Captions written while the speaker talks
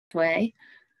way,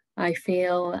 I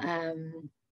feel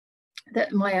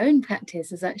that my own practice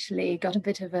has actually got a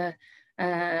bit of a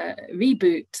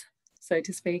reboot, so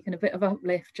to speak, and a bit of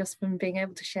uplift just from being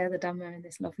able to share the Dhamma in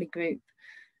this lovely group,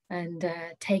 and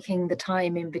taking the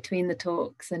time in between the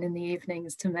talks and in the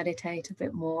evenings to meditate a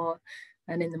bit more,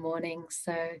 and in the mornings.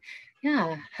 So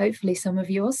yeah, hopefully some of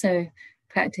you also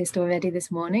practiced already this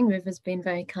morning. River's been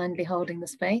very kindly holding the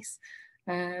space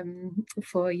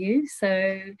for you.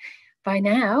 So by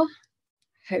now,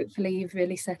 hopefully you've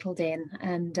really settled in,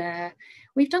 and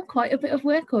we've done quite a bit of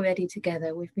work already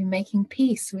together. We've been making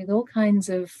peace with all kinds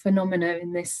of phenomena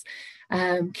in this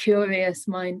curious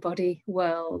mind-body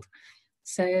world.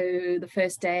 So the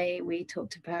first day we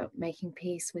talked about making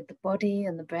peace with the body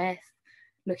and the breath,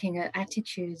 looking at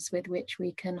attitudes with which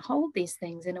we can hold these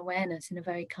things in awareness in a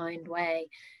very kind way,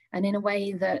 and in a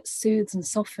way that soothes and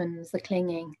softens the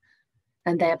clinging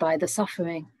and thereby the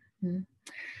suffering.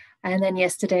 And then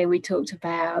yesterday we talked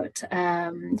about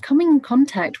coming in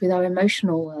contact with our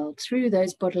emotional world through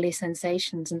those bodily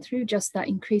sensations, and through just that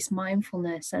increased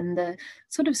mindfulness and the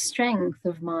sort of strength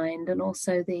of mind, and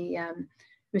also the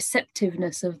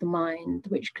receptiveness of the mind,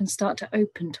 which can start to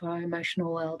open to our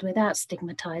emotional world without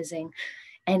stigmatizing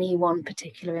any one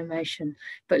particular emotion,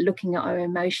 but looking at our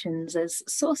emotions as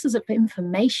sources of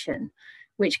information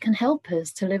which can help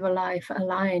us to live a life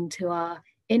aligned to our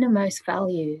innermost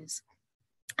values.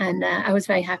 And I was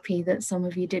very happy that some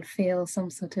of you did feel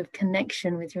some sort of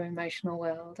connection with your emotional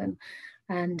world,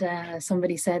 and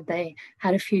somebody said they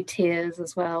had a few tears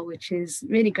as well, which is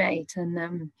really great.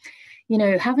 And you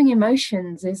know, having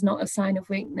emotions is not a sign of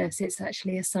weakness, it's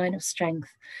actually a sign of strength,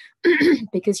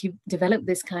 because you develop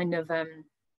this kind of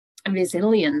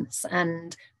resilience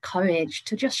and courage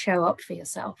to just show up for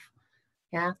yourself.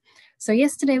 Yeah. So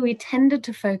yesterday we tended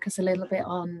to focus a little bit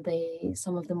on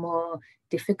some of the more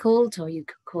difficult, or you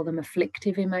could call them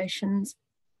afflictive emotions,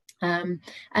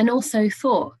 and also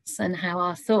thoughts, and how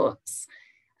our thoughts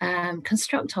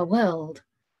construct our world,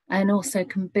 and also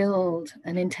can build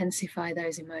and intensify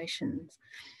those emotions.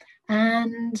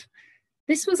 And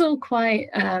this was all quite,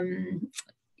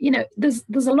 you know,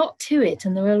 there's a lot to it,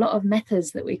 and there were a lot of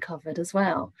methods that we covered as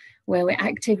well, where we're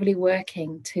actively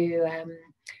working to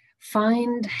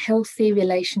find healthy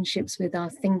relationships with our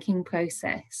thinking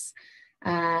process,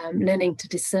 learning to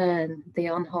discern the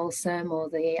unwholesome, or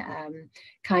the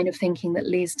kind of thinking that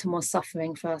leads to more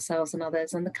suffering for ourselves and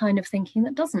others, and the kind of thinking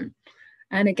that doesn't.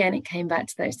 And again, it came back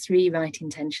to those 3 right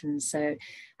intentions. So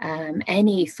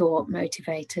any thought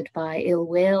motivated by ill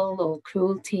will or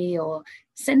cruelty or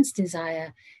sense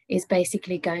desire is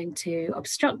basically going to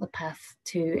obstruct the path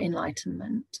to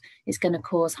enlightenment. It's going to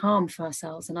cause harm for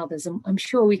ourselves and others. And I'm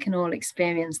sure we can all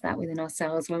experience that within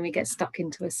ourselves when we get stuck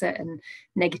into a certain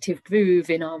negative groove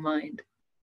in our mind.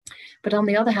 But on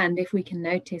the other hand, if we can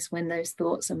notice when those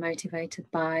thoughts are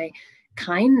motivated by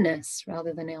kindness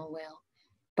rather than ill will,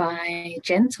 by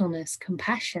gentleness,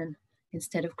 compassion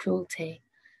instead of cruelty,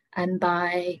 and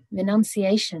by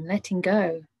renunciation, letting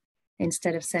go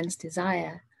instead of sense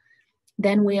desire,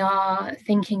 then we are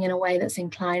thinking in a way that's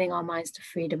inclining our minds to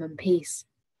freedom and peace.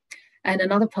 And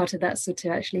another part of that sort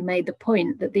of actually made the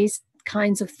point that these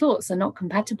kinds of thoughts are not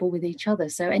compatible with each other.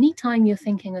 So anytime you're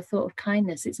thinking a thought of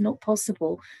kindness, it's not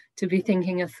possible to be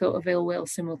thinking a thought of ill will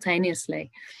simultaneously.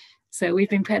 So we've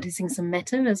been practicing some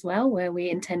metta as well, where we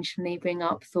intentionally bring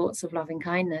up thoughts of loving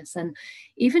kindness. And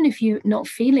even if you're not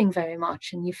feeling very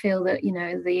much, and you feel that, you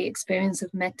know, the experience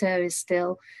of metta is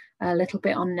still a little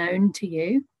bit unknown to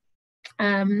you,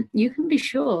 you can be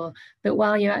sure that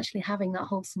while you're actually having that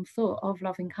wholesome thought of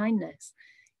loving kindness,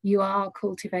 you are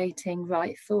cultivating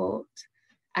right thought,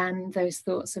 and those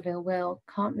thoughts of ill will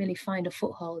can't really find a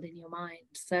foothold in your mind.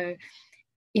 So,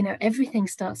 you know, everything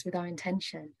starts with our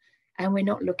intention, and we're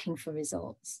not looking for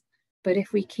results. But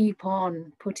if we keep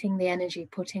on putting the energy,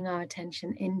 putting our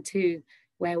attention into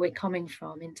where we're coming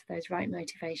from, into those right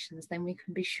motivations, then we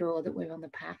can be sure that we're on the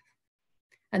path.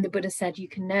 And the Buddha said, you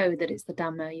can know that it's the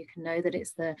Dhamma, you can know that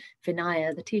it's the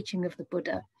Vinaya, the teaching of the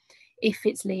Buddha, if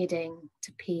it's leading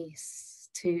to peace,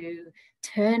 to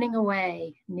turning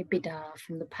away nibbida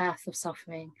from the path of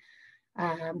suffering,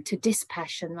 to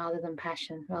dispassion rather than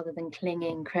passion, rather than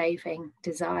clinging, craving,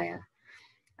 desire,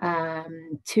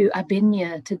 to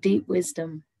abhinya, to deep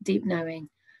wisdom, deep knowing,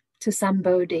 to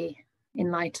sambodhi,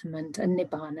 enlightenment, and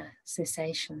nibbana,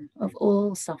 cessation of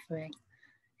all suffering.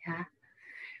 Yeah.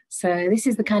 So this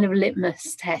is the kind of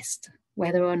litmus test,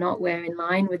 whether or not we're in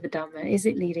line with the Dhamma. Is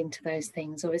it leading to those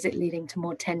things, or is it leading to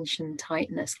more tension,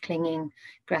 tightness, clinging,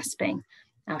 grasping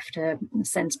after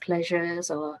sense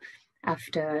pleasures, or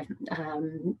after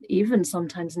even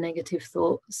sometimes negative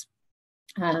thoughts?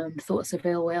 thoughts of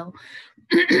ill will.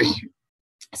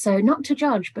 So not to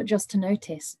judge, but just to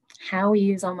notice how we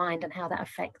use our mind and how that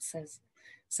affects us.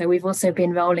 So we've also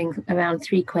been rolling around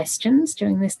 3 questions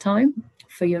during this time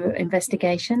for your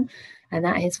investigation. And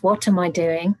that is, what am I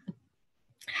doing?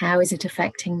 How is it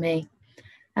affecting me?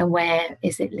 And where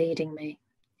is it leading me?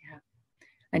 Yeah.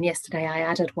 And yesterday I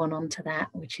added one onto that,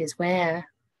 which is, where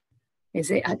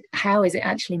is it, how is it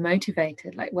actually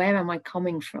motivated? Like, where am I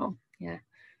coming from? Yeah.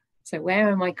 So where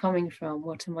am I coming from?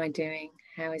 What am I doing?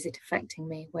 How is it affecting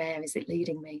me? Where is it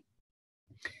leading me?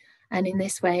 And in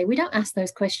this way, we don't ask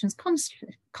those questions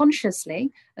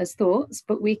consciously as thoughts,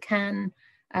 but we can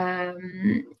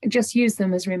just use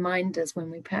them as reminders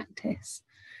when we practice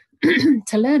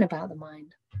to learn about the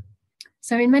mind.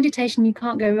 So in meditation, you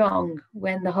can't go wrong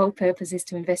when the whole purpose is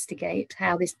to investigate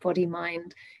how this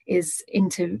body-mind is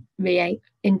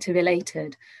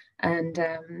interrelated. And,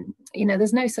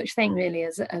 there's no such thing really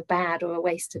as a bad or a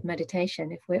wasted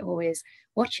meditation if we're always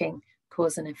watching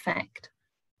cause and effect.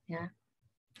 Yeah.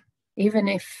 Even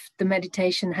if the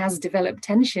meditation has developed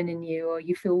tension in you, or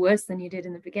you feel worse than you did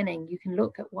in the beginning, you can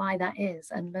look at why that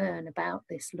is and learn about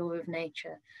this law of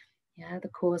nature. Yeah, the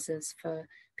causes for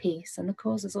peace and the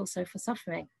causes also for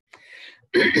suffering.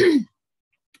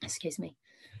 Excuse me.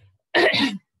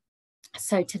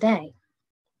 So today,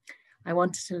 I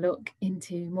wanted to look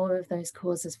into more of those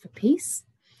causes for peace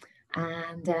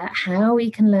and how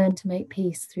we can learn to make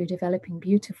peace through developing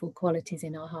beautiful qualities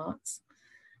in our hearts.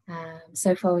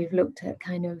 So far, we've looked at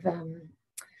kind of,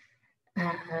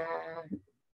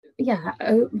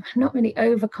 not really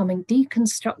overcoming,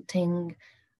 deconstructing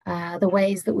the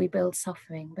ways that we build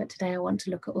suffering. But today I want to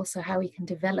look at also how we can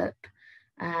develop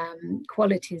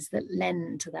qualities that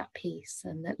lend to that peace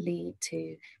and that lead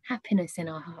to happiness in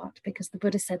our heart, because the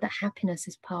Buddha said that happiness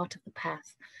is part of the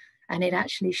path and it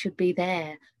actually should be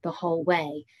there the whole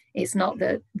way. It's not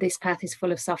that this path is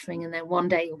full of suffering and then one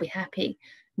day you'll be happy.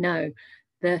 No,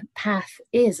 the path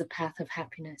is a path of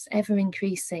happiness, ever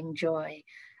increasing joy,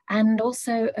 and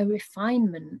also a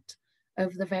refinement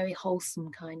of the very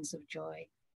wholesome kinds of joy.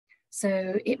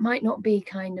 So it might not be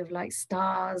kind of like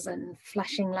stars and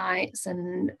flashing lights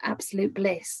and absolute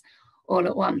bliss all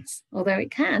at once, although it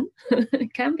can,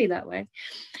 it can be that way.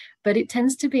 But it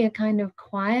tends to be a kind of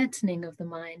quietening of the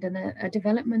mind and a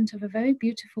development of a very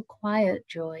beautiful, quiet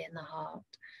joy in the heart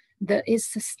that is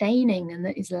sustaining and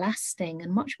that is lasting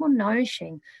and much more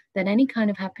nourishing than any kind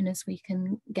of happiness we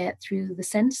can get through the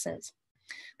senses.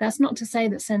 That's not to say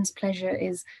that sense pleasure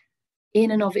is in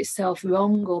and of itself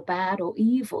wrong or bad or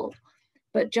evil,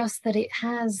 but just that it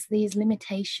has these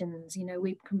limitations.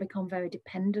 We can become very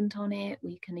dependent on it.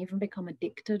 We can even become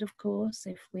addicted, of course,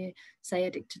 if we're, say,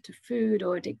 addicted to food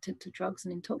or addicted to drugs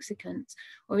and intoxicants,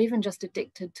 or even just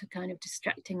addicted to kind of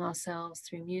distracting ourselves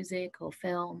through music or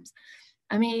films.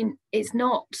 I mean, it's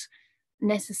not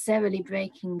necessarily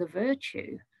breaking the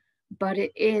virtue, but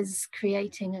it is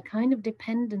creating a kind of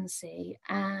dependency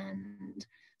and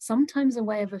sometimes a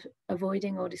way of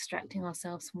avoiding or distracting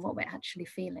ourselves from what we're actually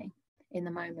feeling in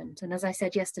the moment. And as I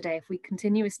said yesterday, if we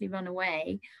continuously run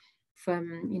away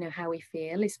from, how we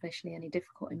feel, especially any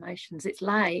difficult emotions, it's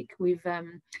like we've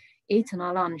eaten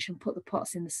our lunch and put the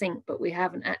pots in the sink, but we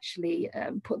haven't actually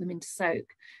put them into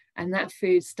soak. And that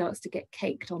food starts to get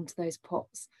caked onto those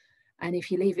pots. And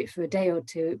if you leave it for a day or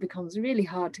two, it becomes really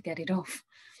hard to get it off.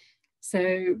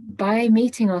 So by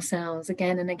meeting ourselves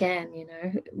again and again,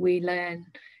 we learn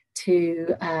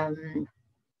to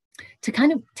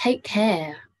kind of take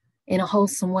care in a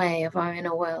wholesome way of our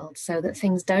inner world so that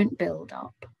things don't build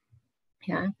up,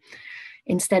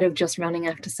 instead of just running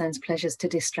after sense pleasures to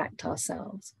distract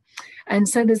ourselves. And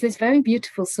so there's this very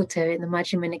beautiful sutta in the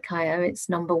Majjhima Nikaya. It's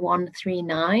number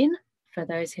 139 for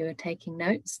those who are taking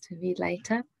notes to read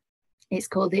later. It's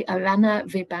called the Arana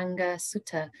Vibhanga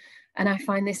Sutta. And I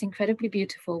find this incredibly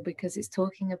beautiful because it's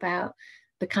talking about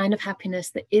the kind of happiness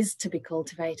that is to be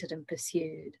cultivated and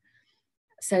pursued.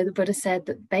 So the Buddha said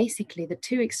that basically the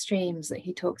 2 extremes that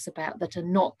he talks about that are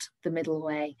not the middle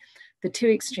way, the 2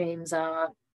 extremes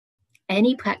are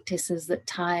any practices that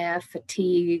tire,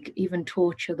 fatigue, even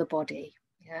torture the body.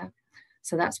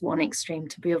 So that's one extreme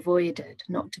to be avoided,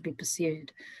 not to be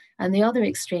pursued. And the other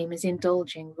extreme is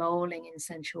indulging, rolling in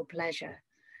sensual pleasure,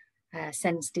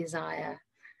 sense desire.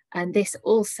 And this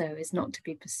also is not to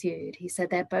be pursued. He said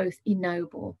they're both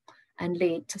ignoble and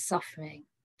lead to suffering.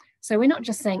 So we're not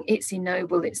just saying it's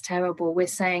ignoble, it's terrible. We're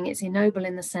saying it's ignoble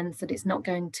in the sense that it's not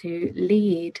going to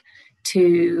lead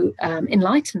to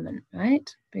enlightenment,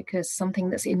 right? Because something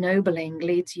that's ennobling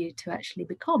leads you to actually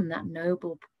become that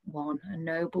noble one, a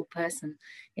noble person,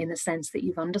 in the sense that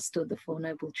you've understood the 4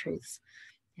 noble truths.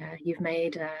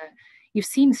 You've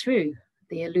seen through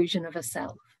the illusion of a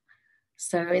self.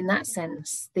 So in that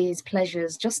sense, these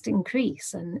pleasures just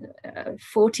increase and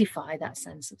fortify that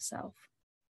sense of self,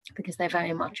 because they're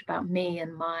very much about me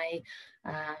and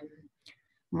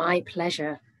my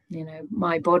pleasure, you know,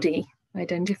 my body,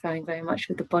 identifying very much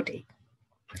with the body.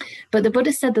 But the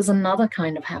Buddha said there's another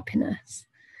kind of happiness.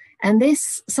 And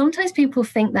this, sometimes people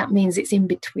think that means it's in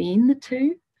between the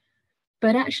two.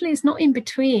 But actually, it's not in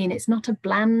between. It's not a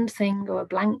bland thing or a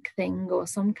blank thing or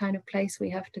some kind of place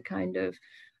we have to kind of,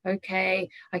 okay,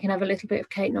 I can have a little bit of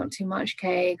cake, not too much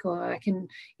cake, or I can,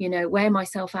 you know, wear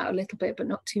myself out a little bit, but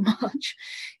not too much.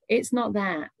 It's not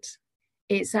that.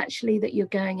 It's actually that you're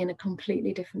going in a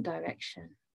completely different direction.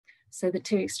 So the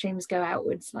two extremes go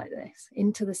outwards like this,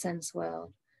 into the sense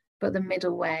world. But the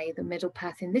middle way, the middle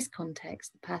path in this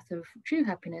context, the path of true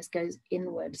happiness goes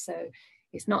inward. So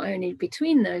it's not only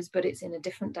between those, but it's in a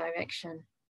different direction.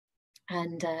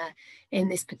 And in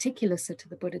this particular sutta,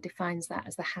 the Buddha defines that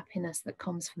as the happiness that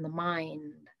comes from the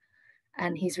mind.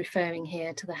 And he's referring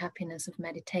here to the happiness of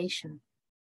meditation.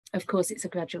 Of course, it's a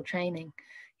gradual training.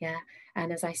 Yeah.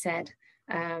 And as I said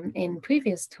in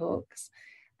previous talks,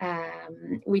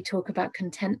 we talk about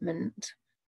contentment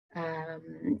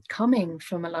coming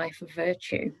from a life of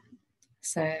virtue.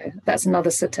 So that's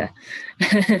another sutta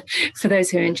for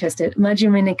those who are interested.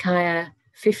 Majjhima Nikaya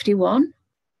 51,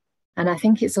 and I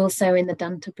think it's also in the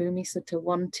Danta Bhumi Sutta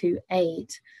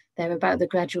 128. They're about the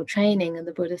gradual training, and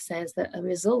the Buddha says that a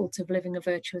result of living a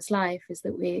virtuous life is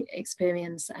that we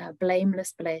experience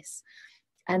blameless bliss,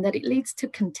 and that it leads to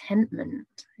contentment.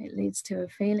 It leads to a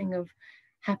feeling of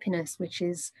happiness, which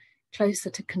is closer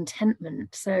to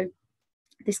contentment. So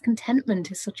this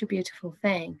contentment is such a beautiful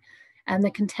thing. And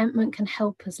the contentment can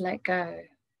help us let go.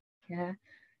 Yeah.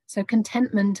 So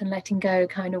contentment and letting go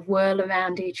kind of whirl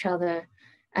around each other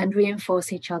and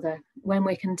reinforce each other. When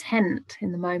we're content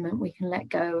in the moment, we can let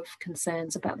go of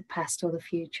concerns about the past or the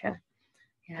future.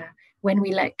 Yeah. When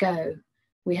we let go,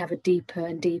 we have a deeper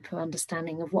and deeper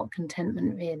understanding of what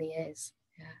contentment really is.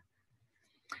 Yeah.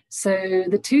 So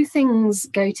the two things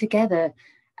go together.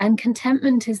 And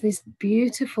contentment is this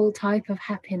beautiful type of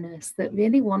happiness that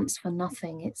really wants for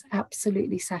nothing. It's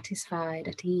absolutely satisfied,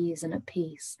 at ease and at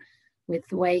peace with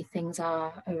the way things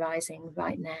are arising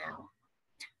right now.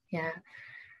 Yeah.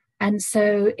 And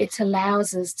so it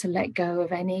allows us to let go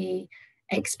of any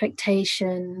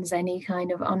expectations, any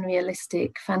kind of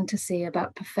unrealistic fantasy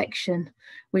about perfection,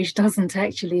 which doesn't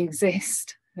actually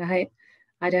exist, right?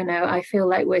 I don't know. I feel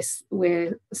like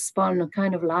we're spun a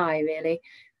kind of lie, really.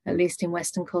 At least in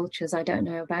Western cultures. I don't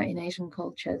know about in Asian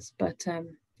cultures, but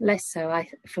less so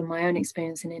from my own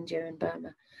experience in India and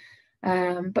Burma.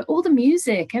 But all the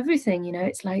music, everything, you know,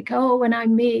 it's like, oh, when I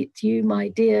meet you, my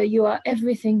dear, you are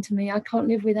everything to me. I can't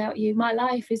live without you. My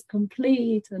life is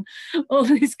complete, and all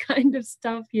this kind of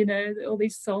stuff, you know, all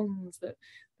these songs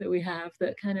that we have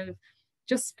that kind of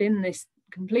just spin this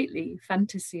completely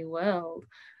fantasy world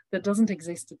that doesn't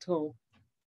exist at all.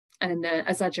 And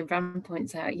as Ajahn Brahm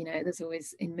points out, you know, there's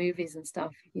always in movies and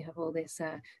stuff, you have all this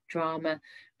drama,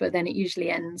 but then it usually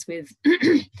ends with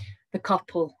the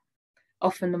couple,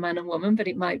 often the man and woman, but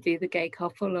it might be the gay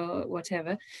couple or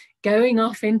whatever, going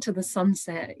off into the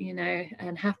sunset, you know,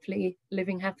 and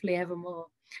living happily evermore.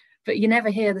 But you never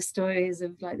hear the stories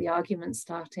of like the arguments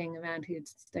starting around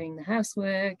who's doing the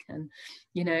housework and,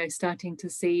 you know, starting to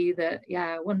see that,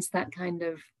 yeah, once that kind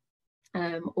of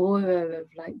aura of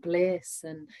like bliss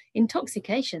and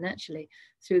intoxication actually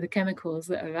through the chemicals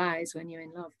that arise when you're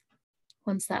in love,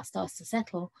 once that starts to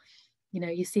settle, you know,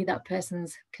 you see that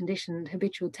person's conditioned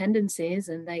habitual tendencies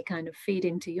and they kind of feed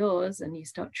into yours and you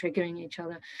start triggering each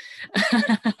other.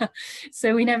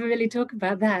 So we never really talk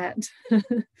about that.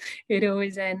 It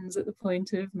always ends at the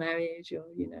point of marriage or,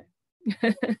 you know.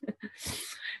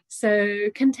 So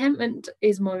contentment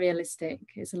is more realistic.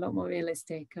 It's a lot more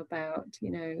realistic about,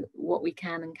 you know, what we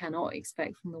can and cannot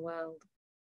expect from the world.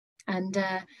 And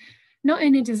not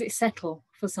only does it settle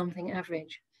for something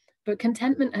average, but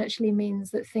contentment actually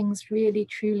means that things really,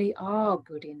 truly are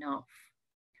good enough.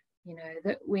 You know,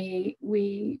 that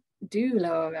we do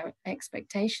lower our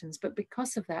expectations, but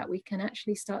because of that, we can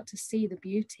actually start to see the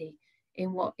beauty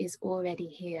in what is already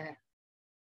here.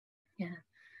 Yeah.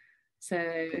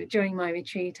 So during my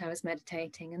retreat, I was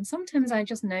meditating, and sometimes I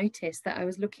just noticed that I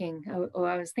was looking or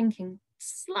I was thinking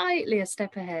slightly a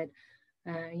step ahead.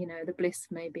 You know, the bliss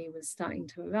maybe was starting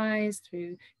to arise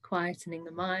through quietening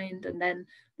the mind. And then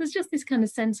there's just this kind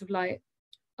of sense of like,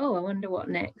 oh, I wonder what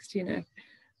next, you know.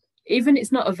 Even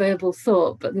it's not a verbal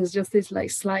thought, but there's just this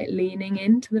like slight leaning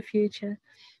into the future,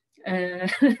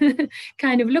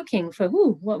 kind of looking for,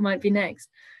 what might be next.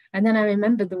 And then I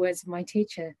remembered the words of my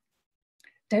teacher.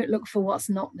 Don't look for what's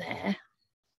not there,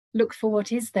 look for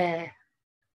what is there.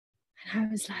 And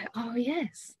I was like, oh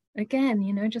yes, again,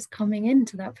 you know, just coming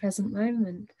into that present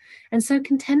moment. And so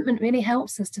contentment really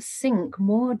helps us to sink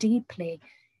more deeply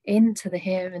into the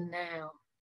here and now.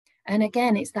 And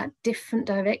again, it's that different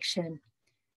direction.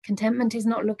 Contentment is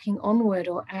not looking onward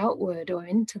or outward or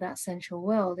into that sensual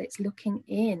world. It's looking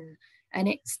in, and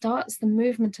it starts the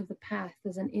movement of the path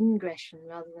as an ingression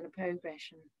rather than a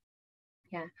progression.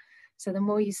 Yeah. So the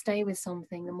more you stay with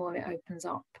something, the more it opens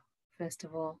up, first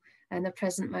of all. And the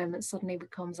present moment suddenly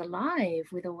becomes alive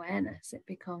with awareness. It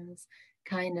becomes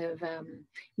kind of,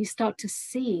 you start to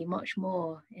see much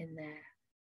more in there.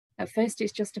 At first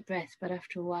it's just a breath, but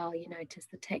after a while you notice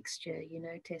the texture, you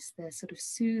notice the sort of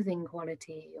soothing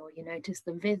quality, or you notice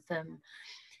the rhythm.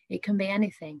 It can be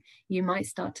anything. You might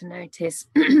start to notice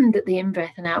that the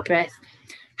in-breath and out-breath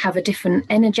have a different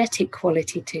energetic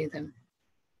quality to them.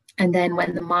 And then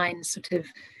when the mind sort of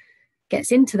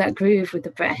gets into that groove with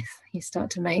the breath, you start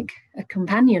to make a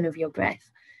companion of your breath.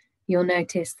 You'll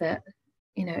notice that,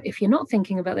 you know, if you're not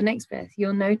thinking about the next breath,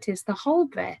 you'll notice the whole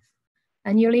breath.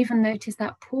 And you'll even notice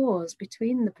that pause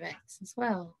between the breaths as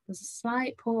well. There's a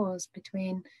slight pause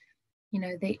between, you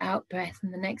know, the out breath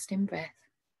and the next in-breath,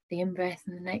 the in-breath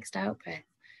and the next out-breath.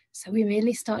 So we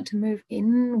really start to move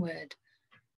inward,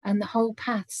 and the whole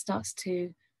path starts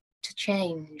to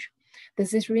change.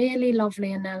 There's this really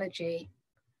lovely analogy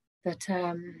that,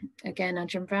 again,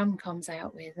 Ajahn Brahm comes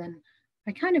out with, and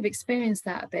I kind of experienced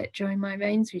that a bit during my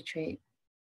rains retreat.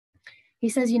 He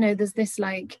says, you know, there's this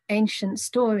like ancient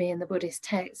story in the Buddhist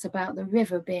texts about the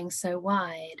river being so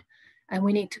wide, and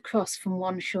we need to cross from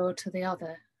one shore to the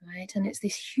other, right? And it's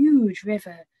this huge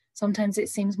river. Sometimes it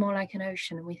seems more like an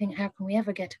ocean, and we think, how can we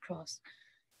ever get across?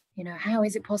 You know, how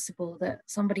is it possible that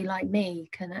somebody like me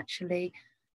can actually,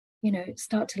 you know,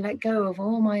 start to let go of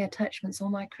all my attachments, all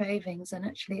my cravings, and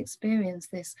actually experience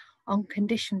this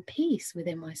unconditioned peace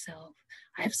within myself?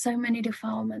 I have so many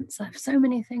defilements. I have so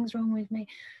many things wrong with me.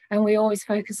 And we always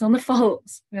focus on the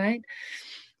faults, right?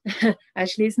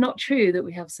 Actually, it's not true that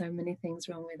we have so many things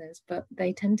wrong with us, but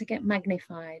they tend to get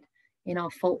magnified in our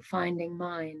fault-finding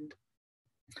mind.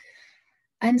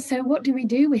 And so what do?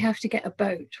 We have to get a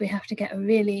boat. We have to get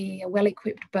a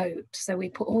well-equipped boat. So we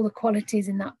put all the qualities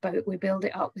in that boat. We build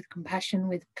it up with compassion,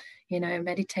 with, you know,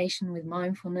 meditation, with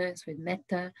mindfulness, with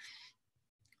metta.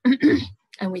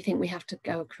 And we think we have to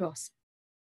go across.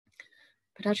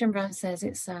 But Ajahn Brahm says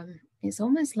it's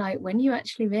almost like when you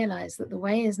actually realize that the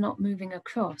way is not moving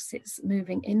across, it's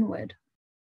moving inward.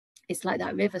 It's like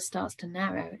that river starts to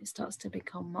narrow. It starts to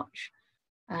become much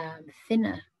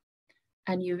thinner.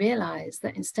 And you realize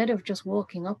that instead of just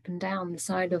walking up and down the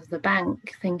side of the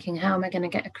bank thinking, how am I going to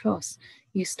get across?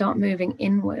 You start moving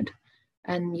inward,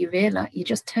 and you realize you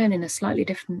just turn in a slightly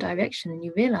different direction, and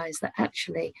you realize that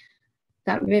actually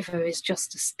that river is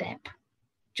just a step,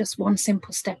 just one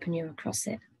simple step, and you're across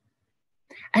it.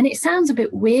 And it sounds a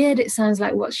bit weird. It sounds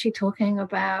like, what's she talking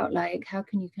about? Like, how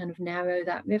can you kind of narrow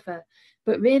that river?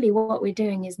 But really what we're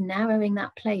doing is narrowing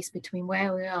that place between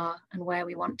where we are and where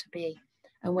we want to be.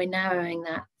 And we're narrowing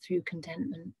that through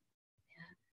contentment.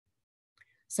 Yeah.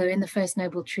 So in the First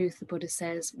Noble Truth, the Buddha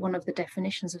says, one of the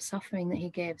definitions of suffering that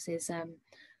he gives is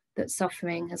that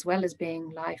suffering, as well as being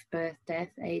life, birth,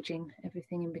 death, aging,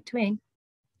 everything in between,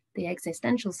 the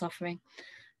existential suffering,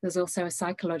 there's also a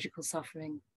psychological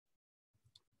suffering.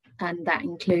 And that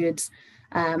includes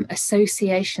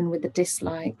association with the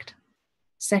disliked,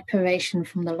 separation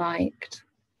from the liked,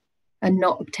 and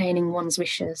not obtaining one's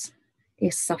wishes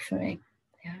is suffering.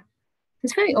 Yeah,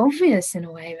 it's very obvious in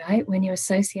a way, right? When you're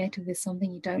associated with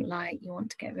something you don't like, you want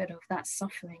to get rid of, that's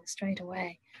suffering straight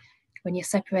away. When you're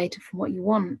separated from what you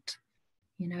want,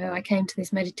 you know, I came to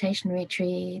this meditation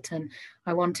retreat and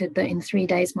I wanted that in 3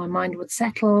 days my mind would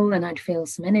settle and I'd feel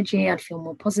some energy, I'd feel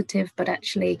more positive, but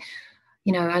actually,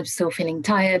 you know, I'm still feeling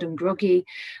tired and groggy.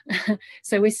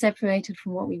 So we're separated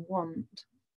from what we want.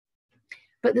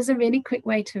 But there's a really quick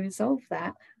way to resolve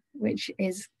that, which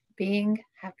is being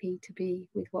happy to be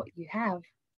with what you have.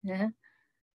 Yeah,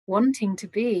 wanting to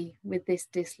be with this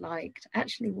disliked,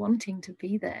 actually wanting to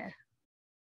be there,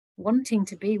 wanting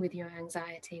to be with your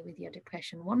anxiety, with your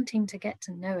depression, wanting to get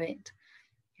to know it.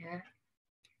 Yeah.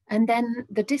 And then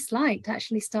the disliked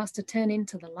actually starts to turn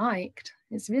into the liked.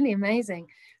 It's really amazing.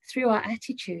 Through our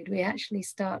attitude, we actually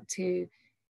start to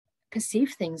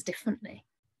perceive things differently.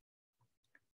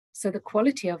 So the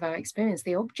quality of our experience,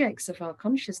 the objects of our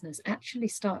consciousness actually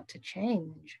start to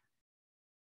change.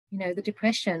 You know, the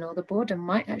depression or the boredom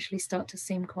might actually start to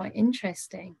seem quite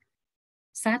interesting.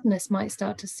 Sadness might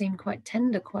start to seem quite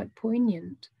tender, quite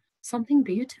poignant. Something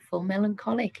beautiful,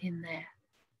 melancholic in there.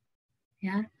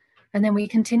 Yeah. And then we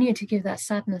continue to give that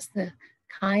sadness the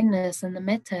kindness and the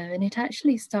metta, and it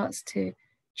actually starts to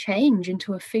change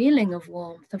into a feeling of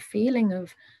warmth, a feeling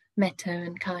of metta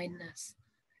and kindness.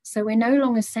 So we're no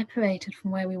longer separated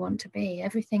from where we want to be.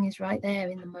 Everything is right there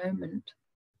in the moment.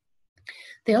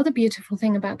 The other beautiful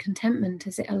thing about contentment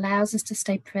is it allows us to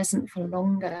stay present for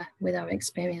longer with our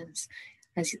experience.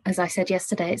 As I said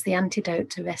yesterday, it's the antidote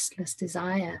to restless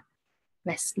desire,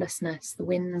 restlessness, the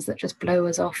winds that just blow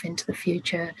us off into the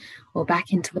future or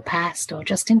back into the past or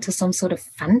just into some sort of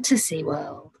fantasy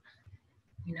world.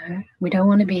 You know, we don't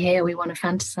want to be here. We want to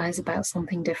fantasize about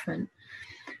something different.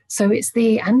 So it's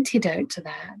the antidote to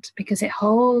that, because it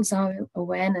holds our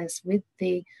awareness with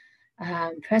the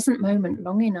present moment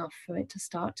long enough for it to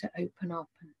start to open up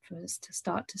and for us to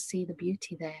start to see the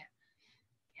beauty there.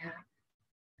 Yeah.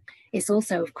 It's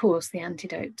also, of course, the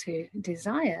antidote to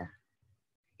desire.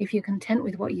 If you're content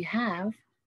with what you have,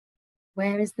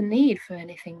 where is the need for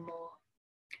anything more?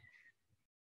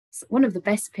 It's one of the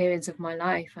best periods of my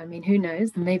life. I mean, who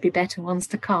knows? There may be better ones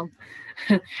to come.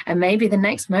 And maybe the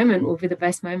next moment will be the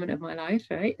best moment of my life,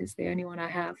 right? It's the only one I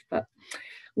have. But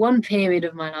one period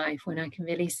of my life when I can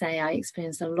really say I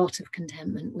experienced a lot of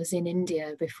contentment was in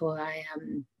India before I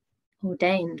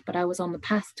ordained, but I was on the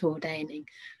path to ordaining,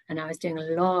 and I was doing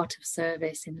a lot of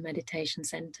service in the meditation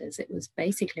centers. It was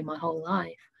basically my whole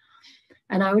life.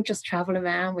 And I would just travel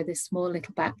around with this small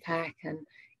little backpack and,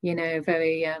 you know,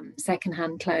 very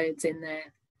secondhand clothes in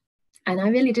there. And I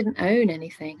really didn't own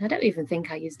anything. I don't even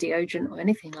think I used deodorant or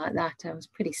anything like that. I was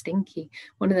pretty stinky,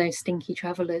 one of those stinky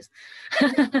travelers.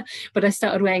 But I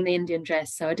started wearing the Indian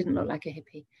dress, so I didn't look like a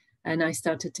hippie. And I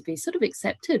started to be sort of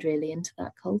accepted really into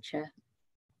that culture.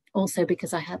 Also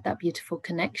because I had that beautiful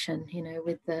connection, you know,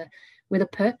 with a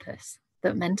purpose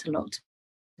that meant a lot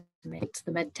to me, to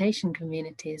the meditation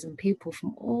communities and people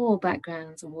from all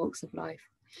backgrounds and walks of life.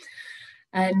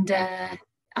 And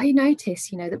I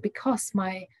noticed, you know, that because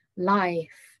my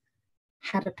life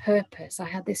had a purpose, I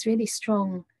had this really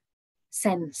strong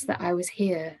sense that I was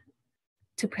here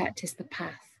to practice the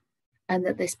path, and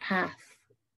that this path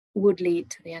would lead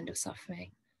to the end of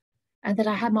suffering, and that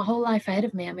I had my whole life ahead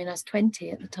of me. I mean, I was 20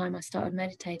 at the time I started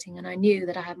meditating, and I knew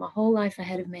that I had my whole life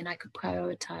ahead of me and I could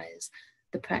prioritize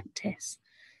the practice.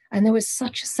 And there was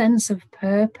such a sense of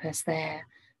purpose there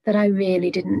that I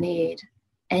really didn't need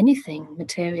anything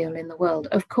material in the world.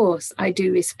 Of course, I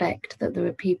do respect that there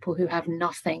are people who have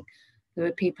nothing. There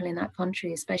are people in that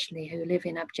country, especially, who live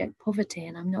in abject poverty.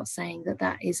 And I'm not saying that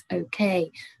that is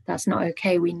okay. That's not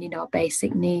okay. We need our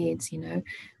basic needs, you know.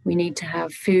 We need to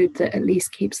have food that at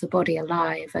least keeps the body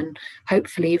alive and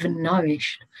hopefully even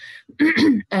nourished.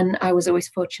 And I was always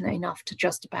fortunate enough to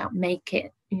just about make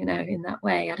it, you know, in that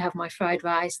way. I'd have my fried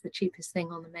rice, the cheapest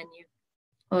thing on the menu.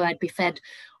 Or I'd be fed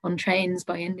on trains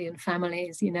by Indian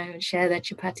families, you know, and share their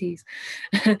chapatis.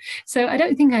 So I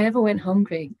don't think I ever went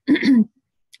hungry,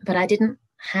 but I didn't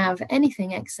have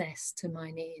anything excess to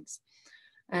my needs.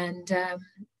 And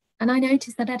I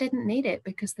noticed that I didn't need it,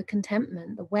 because the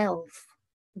contentment, the wealth,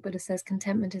 the Buddha says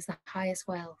contentment is the highest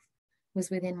wealth, was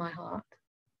within my heart.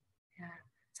 Yeah.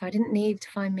 So I didn't need to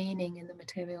find meaning in the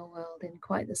material world in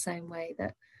quite the same way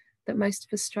that most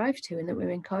of us strive to, and that we're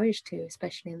encouraged to,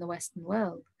 especially in the Western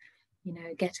world. You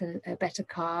know, get a better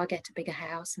car, get a bigger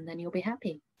house, and then you'll be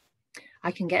happy.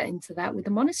 I can get into that with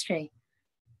the monastery.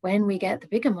 When we get the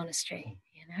bigger monastery,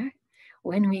 you know,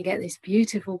 when we get this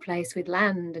beautiful place with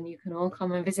land and you can all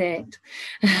come and visit.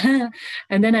 And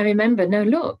then I remember, no,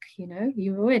 look, you know,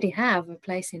 you already have a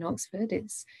place in Oxford.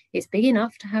 It's big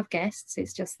enough to have guests.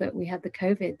 It's just that we had the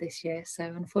COVID this year, so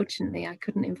unfortunately I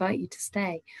couldn't invite you to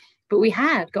stay. But we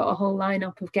had got a whole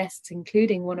lineup of guests,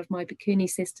 including one of my Bhikkhuni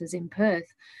sisters in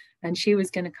Perth, and she was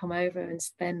going to come over and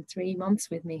spend 3 months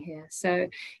with me here. So,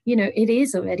 you know, it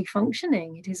is already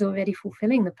functioning. It is already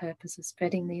fulfilling the purpose of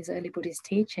spreading these early Buddhist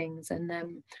teachings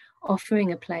and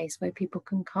offering a place where people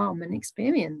can come and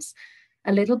experience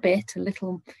a little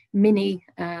mini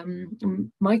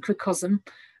microcosm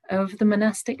of the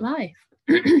monastic life.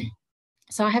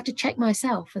 So I have to check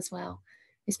myself as well,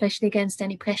 especially against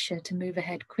any pressure to move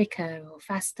ahead quicker or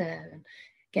faster and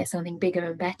get something bigger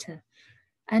and better.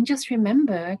 And just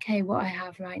remember, okay, what I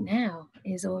have right now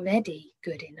is already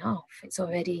good enough. It's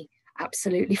already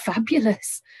absolutely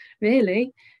fabulous,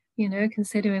 really, you know,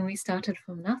 considering we started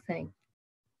from nothing.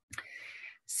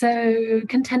 So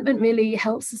contentment really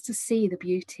helps us to see the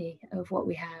beauty of what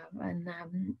we have,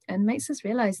 and makes us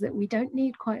realize that we don't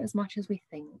need quite as much as we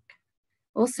think.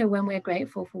 Also, when we're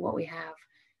grateful for what we have,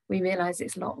 we realize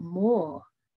it's a lot more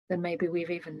than maybe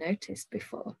we've even noticed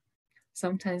before.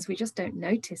 Sometimes we just don't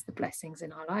notice the blessings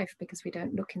in our life because we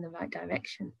don't look in the right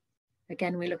direction.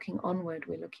 Again, we're looking onward,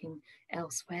 we're looking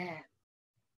elsewhere.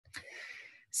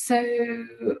 So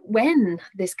when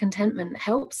this contentment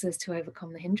helps us to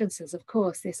overcome the hindrances, of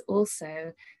course, this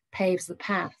also paves the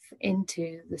path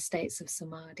into the states of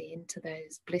samadhi, into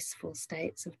those blissful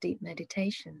states of deep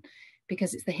meditation,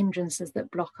 because it's the hindrances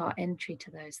that block our entry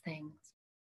to those things.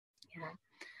 Yeah.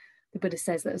 The Buddha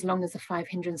says that as long as the 5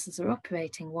 hindrances are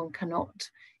operating, one cannot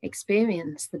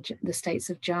experience the states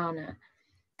of jhana.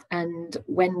 And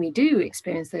when we do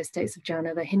experience those states of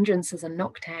jhana, the hindrances are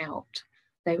knocked out.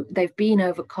 They've been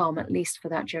overcome, at least for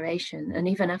that duration. And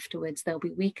even afterwards, they'll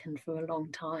be weakened for a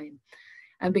long time.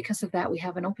 And because of that, we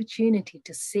have an opportunity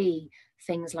to see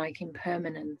things like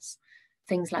impermanence,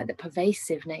 things like the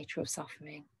pervasive nature of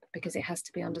suffering, because it has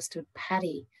to be understood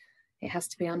pari. It has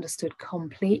to be understood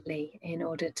completely in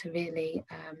order to really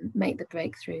make the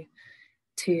breakthrough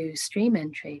to stream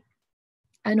entry.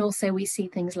 And also we see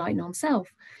things like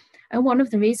non-self. And one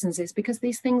of the reasons is because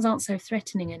these things aren't so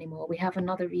threatening anymore. We have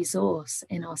another resource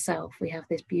in ourself. We have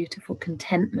this beautiful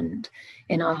contentment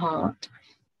in our heart.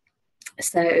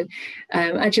 So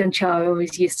Ajahn Chah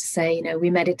always used to say, you know, we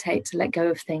meditate to let go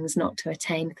of things, not to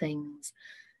attain things.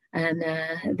 And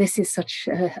this is such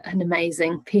an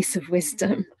amazing piece of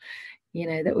wisdom, you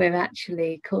know, that we're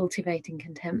actually cultivating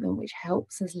contentment, which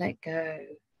helps us let go.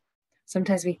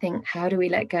 Sometimes we think, how do we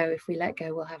let go? If we let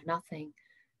go, we'll have nothing.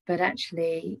 But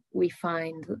actually, we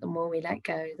find that the more we let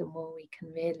go, the more we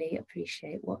can really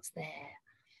appreciate what's there.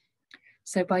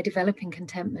 So by developing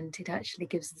contentment, it actually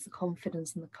gives us the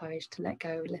confidence and the courage to let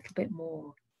go a little bit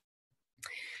more.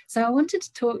 So I wanted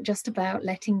to talk just about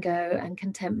letting go and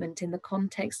contentment in the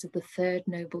context of the third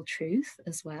noble truth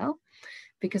as well,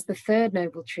 because the third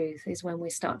noble truth is when we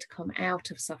start to come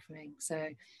out of suffering. So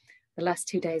the last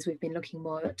 2 days we've been looking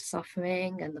more at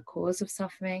suffering and the cause of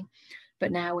suffering,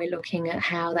 but now we're looking at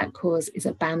how that cause is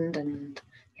abandoned.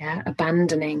 Yeah,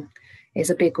 abandoning is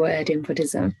a big word in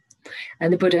Buddhism.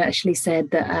 And the Buddha actually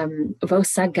said that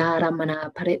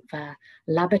Vosagaramana paritva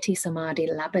labati samadhi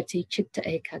labati chitta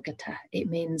ekagata. It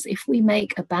means if we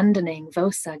make abandoning,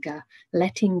 vosaga,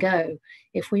 letting go,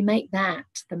 if we make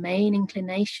that the main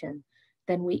inclination,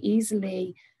 then we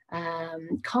easily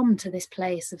come to this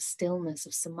place of stillness,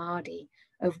 of samadhi,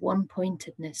 of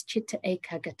one-pointedness, chitta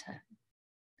ekagata.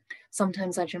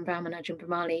 Sometimes Ajahn Brahm and Ajahn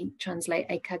Brahmali translate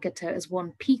ekagata as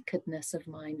one-peakedness of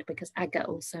mind, because aga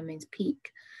also means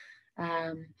peak.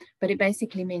 But it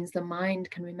basically means the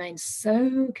mind can remain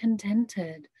so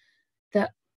contented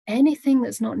that anything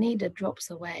that's not needed drops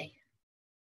away.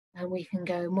 And we can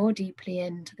go more deeply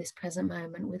into this present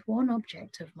moment with one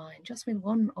object of mind, just with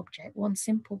one object, one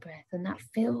simple breath. And that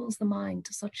fills the mind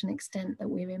to such an extent that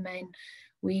we remain,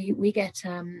 we get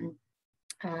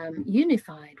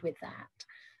unified with that.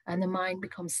 And the mind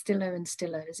becomes stiller and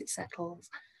stiller as it settles.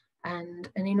 And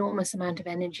an enormous amount of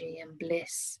energy and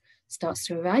bliss starts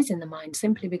to arise in the mind,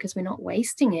 simply because we're not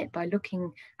wasting it by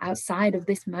looking outside of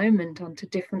this moment onto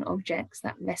different objects.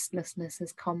 That restlessness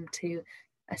has come to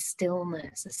a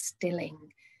stillness, a stilling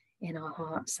in our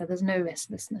hearts. So there's no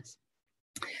restlessness.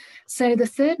 So the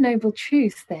third noble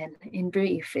truth then, in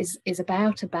brief, is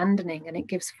about abandoning, and it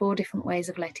gives 4 different ways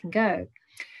of letting go.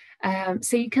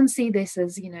 So you can see this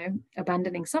as, you know,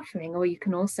 abandoning suffering, or you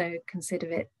can also consider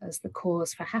it as the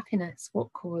cause for happiness.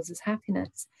 What causes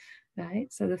happiness,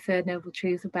 right? So the third noble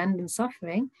truth, abandon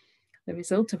suffering. The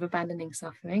result of abandoning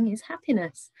suffering is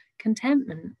happiness,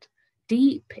 contentment,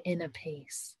 deep inner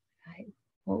peace, right?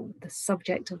 Well, the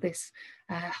subject of this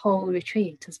whole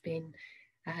retreat has been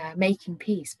making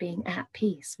peace, being at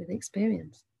peace with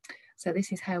experience. So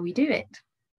this is how we do it.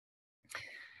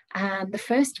 And the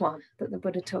first one that the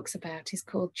Buddha talks about is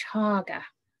called chaga.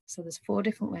 So there's 4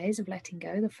 different ways of letting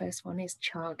go. The first one is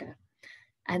chaga,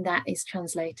 and that is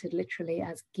translated literally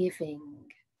as giving,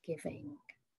 giving.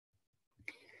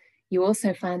 You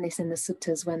also find this in the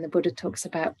suttas when the Buddha talks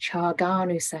about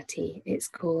chaganusati. It's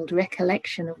called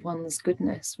recollection of one's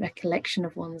goodness, recollection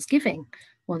of one's giving,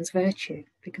 one's virtue,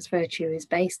 because virtue is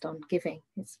based on giving.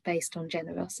 It's based on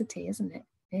generosity, isn't it?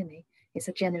 Really, it's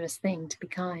a generous thing to be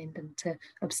kind and to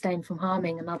abstain from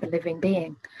harming another living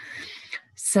being.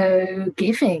 So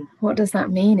giving, what does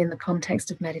that mean in the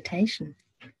context of meditation?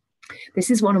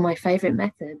 This is one of my favorite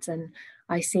methods, and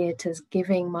I see it as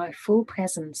giving my full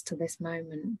presence to this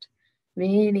moment.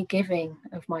 Really giving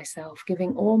of myself,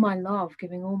 giving all my love,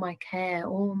 giving all my care,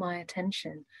 all my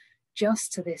attention,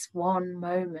 just to this one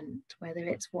moment, whether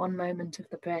it's one moment of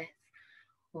the breath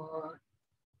or,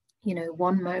 you know,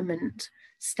 one moment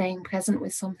staying present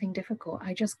with something difficult.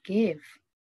 I just give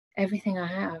everything I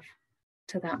have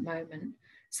to that moment.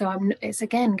 So it's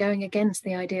again going against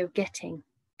the idea of getting,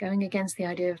 going against the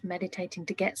idea of meditating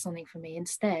to get something from me.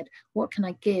 Instead, what can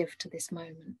I give to this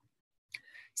moment?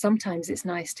 sometimes it's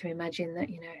nice to imagine that,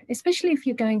 especially if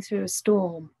you're going through a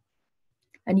storm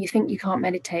and you think you can't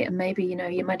meditate, and maybe,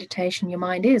 your meditation, your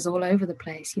mind is all over the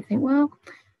place. You think, well,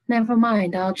 never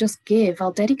mind, I'll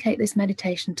dedicate this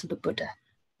meditation to the Buddha.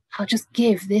 I'll just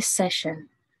give this session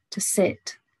to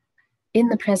sit in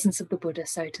the presence of the Buddha,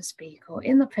 so to speak, or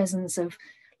in the presence of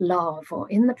love, or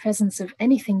in the presence of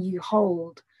anything you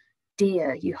hold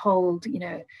dear, you hold,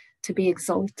 to be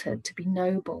exalted, to be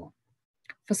noble.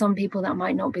 For some people, that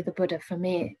might not be the Buddha. For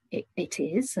me, it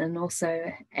is, and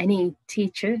also any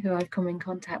teacher who I've come in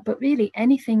contact, but really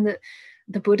anything that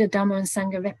the Buddha, Dhamma, and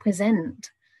Sangha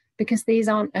represent, because these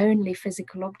aren't only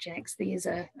physical objects. These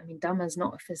are, Dhamma is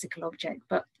not a physical object,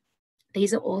 but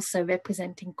these are also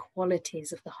representing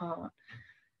qualities of the heart.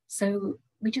 So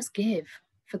we just give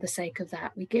for the sake of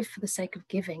that. We give for the sake of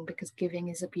giving, because giving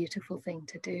is a beautiful thing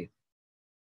to do.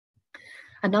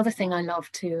 Another thing I love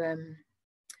to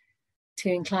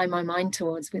incline my mind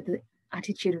towards with the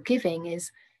attitude of giving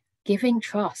is giving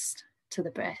trust to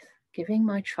the breath, giving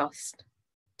my trust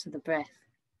to the breath.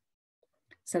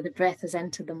 So the breath has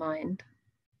entered the mind,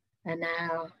 and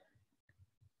now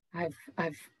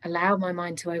I've allowed my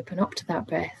mind to open up to that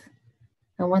breath.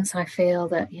 And once I feel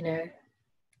that,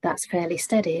 that's fairly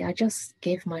steady, I just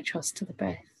give my trust to the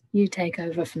breath. You take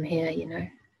over from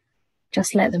here,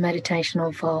 Just let the meditation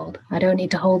unfold. I don't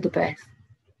need to hold the breath.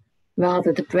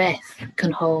 Rather, the breath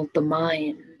can hold the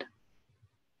mind.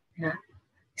 Yeah.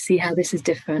 See how this is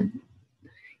different?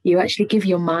 You actually give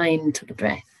your mind to the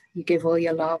breath. You give all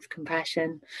your love,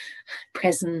 compassion,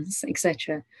 presence,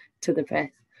 etc. to the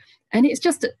breath. And it's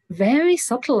just very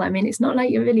subtle. It's not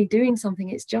like you're really doing something.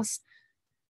 It's just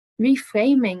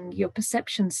reframing your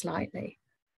perception slightly.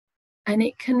 And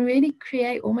it can really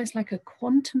create almost like a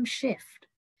quantum shift.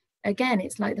 Again,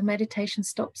 it's like the meditation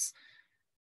stops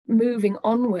moving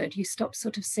onward. You stop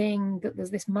sort of seeing that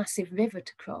there's this massive river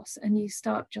to cross, and you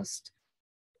start just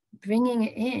bringing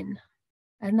it in.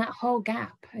 And that whole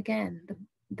gap, again,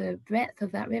 the breadth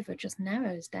of that river just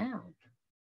narrows down.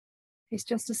 It's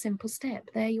just a simple step.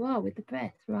 There you are with the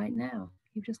breath right now.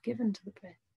 You've just given to the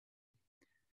breath.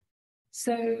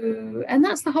 So, and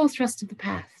that's the whole thrust of the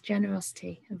path,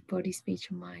 generosity of body, speech,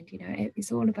 and mind.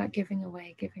 It's all about giving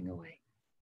away, giving away.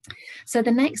 So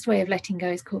the next way of letting go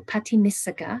is called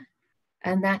Patinissaga,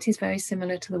 and that is very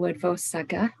similar to the word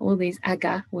Vosaga. All these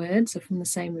aga words are from the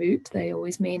same root. They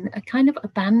always mean a kind of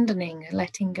abandoning,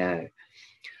 letting go.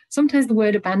 Sometimes the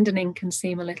word abandoning can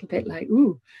seem a little bit like,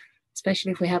 ooh,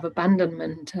 especially if we have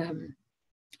abandonment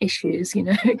issues,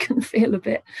 it can feel a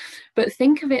bit. But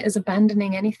think of it as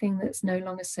abandoning anything that's no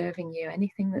longer serving you,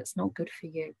 anything that's not good for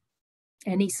you,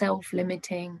 any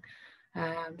self-limiting,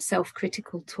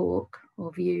 self-critical talk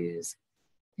or views,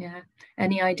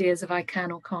 any ideas of I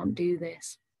can or can't do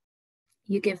this.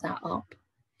 You give that up.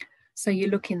 So you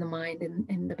look in the mind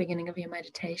in the beginning of your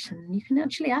meditation, and you can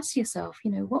actually ask yourself,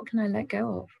 what can I let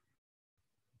go of?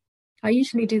 I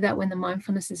usually do that when the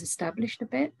mindfulness is established a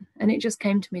bit, and it just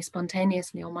came to me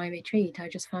spontaneously on my retreat. I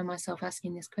just found myself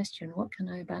asking this question, what can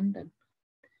I abandon?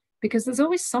 Because there's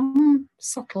always some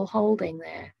subtle holding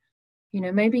there.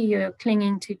 Maybe you're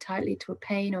clinging too tightly to a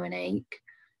pain or an ache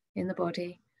in the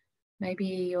body. Maybe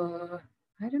you're,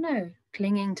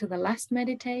 clinging to the last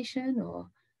meditation or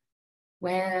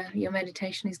where your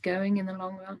meditation is going in the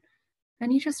long run.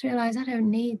 And you just realize, I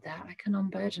don't need that. I can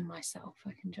unburden myself.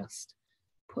 I can just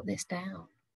put this down.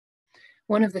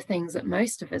 One of the things that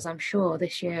most of us, I'm sure,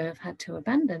 this year have had to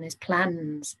abandon is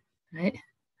plans, right?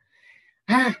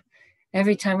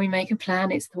 Every time we make a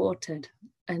plan, it's thwarted.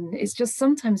 And it's just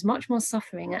sometimes much more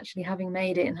suffering actually having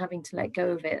made it and having to let go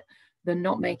of it than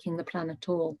not making the plan at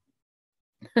all.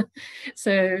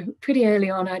 So pretty early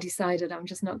on, I decided I'm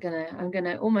going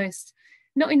to almost,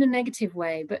 not in a negative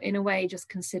way, but in a way just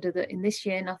consider that in this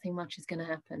year, nothing much is going to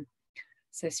happen.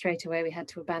 So straight away, we had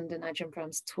to abandon Ajahn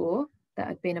Brahm's tour. That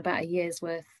had been about a year's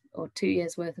worth or 2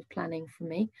 years worth of planning for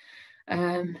me,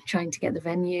 trying to get the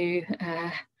venue,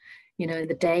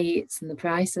 the dates and the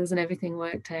prices and everything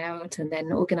worked out, and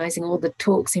then organising all the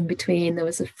talks in between. There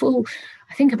was a full,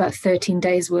 I think about 13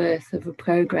 days worth of a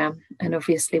programme, and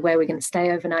obviously where we're going to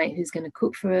stay overnight, who's going to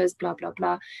cook for us, blah, blah,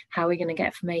 blah, how we're going to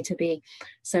get from A to B.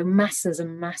 So masses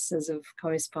and masses of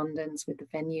correspondence with the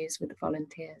venues, with the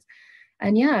volunteers.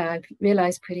 And I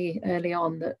realised pretty early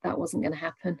on that wasn't going to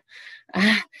happen.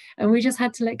 And we just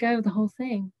had to let go of the whole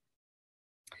thing.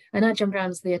 And Ajahn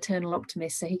Brahm's the eternal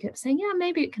optimist, so he kept saying,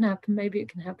 maybe it can happen, maybe it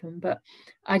can happen. But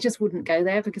I just wouldn't go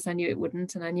there because I knew it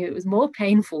wouldn't. And I knew it was more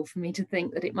painful for me to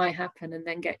think that it might happen and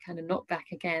then get kind of knocked back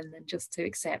again than just to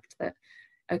accept that,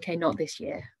 okay, not this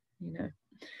year,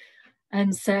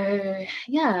 And so,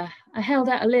 yeah, I held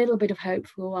out a little bit of hope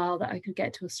for a while that I could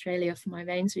get to Australia for my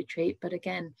rains retreat. But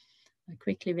again, I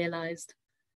quickly realized,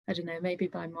 I don't know, maybe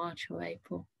by March or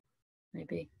April,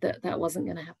 maybe that wasn't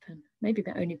going to happen. Maybe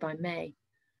only by May,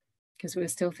 because we were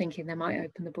still thinking they might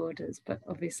open the borders, but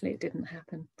obviously it didn't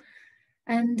happen.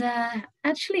 And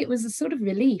actually, it was a sort of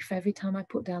relief every time I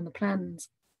put down the plans.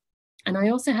 And I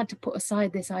also had to put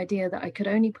aside this idea that I could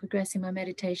only progress in my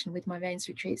meditation with my rains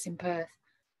retreats in Perth.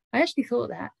 I actually thought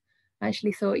that. I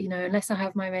actually thought, you know, unless I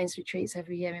have my rains retreats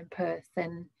every year in Perth,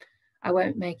 then I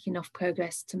won't make enough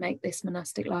progress to make this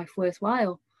monastic life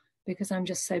worthwhile, because I'm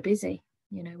just so busy,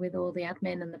 you know, with all the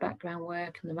admin and the background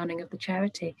work and the running of the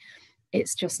charity.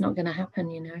 It's just not going to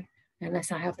happen, you know,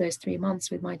 unless I have those 3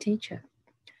 months with my teacher.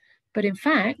 But in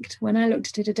fact, when I looked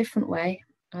at it a different way,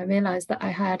 I realized that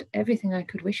I had everything I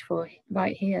could wish for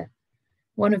right here.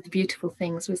 One of the beautiful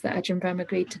things was that Ajahn Brahm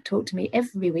agreed to talk to me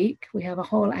every week. We have a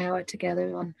whole hour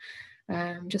together on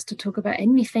just to talk about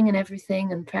anything and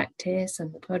everything and practice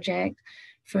and the project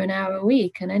for an hour a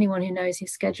week. And anyone who knows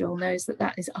his schedule knows that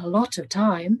that is a lot of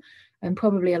time, and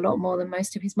probably a lot more than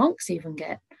most of his monks even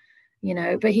get, you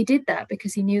know. But he did that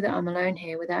because he knew that I'm alone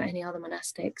here without any other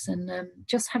monastics. And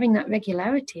just having that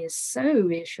regularity is so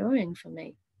reassuring for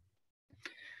me.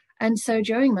 And so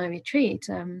during my retreat,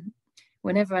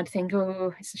 whenever I'd think,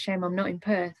 oh, it's a shame I'm not in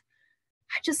Perth,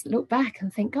 I just look back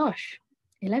and think, gosh,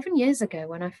 11 years ago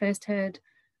when I first heard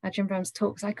Ajahn Brahm's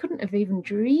talks, I couldn't have even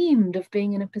dreamed of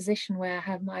being in a position where I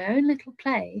had my own little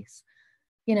place.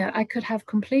 You know, I could have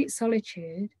complete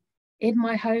solitude in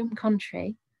my home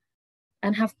country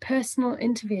and have personal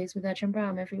interviews with Ajahn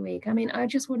Brahm every week. I mean, I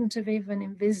just wouldn't have even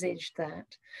envisaged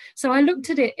that. So I looked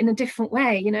at it in a different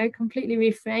way, you know, completely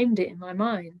reframed it in my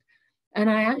mind. And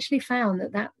I actually found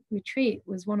that that retreat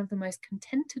was one of the most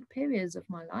contented periods of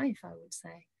my life, I would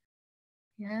say.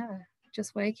 Yeah,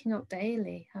 just waking up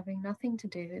daily, having nothing to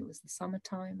do. It was the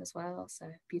summertime as well, so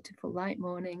beautiful light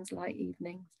mornings, light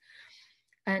evenings,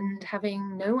 and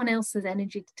having no one else's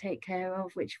energy to take care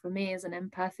of, which for me as an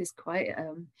empath is quite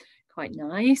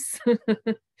nice.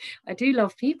 I do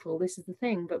love people, this is the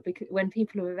thing, but because when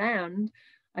people are around,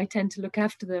 I tend to look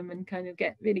after them and kind of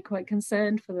get really quite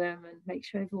concerned for them and make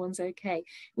sure everyone's okay,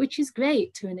 which is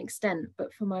great to an extent.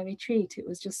 But for my retreat, it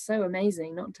was just so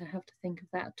amazing not to have to think of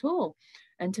that at all,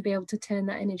 and to be able to turn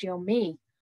that energy on me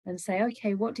and say,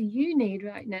 okay, what do you need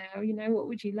right now? You know, what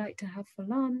would you like to have for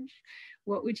lunch?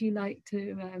 What would you like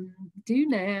to do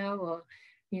now? Or,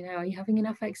 you know, are you having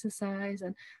enough exercise?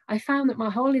 And I found that my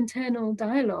whole internal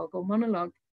dialogue or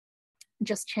monologue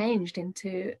just changed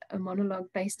into a monologue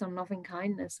based on loving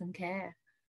kindness and care.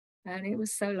 And it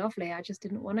was so lovely. I just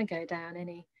didn't want to go down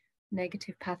any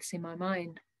negative paths in my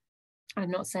mind. I'm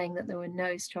not saying that there were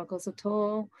no struggles at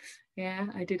all. Yeah,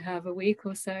 I did have a week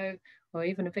or so, or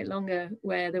even a bit longer,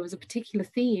 where there was a particular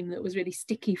theme that was really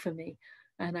sticky for me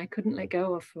and I couldn't let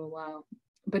go of for a while.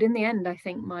 But in the end, I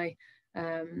think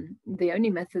the only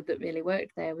method that really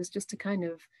worked there was just to kind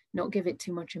of not give it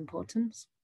too much importance.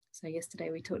 So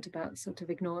yesterday we talked about sort of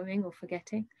ignoring or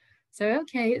forgetting. So,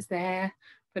 okay, it's there,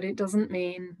 but it doesn't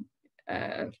mean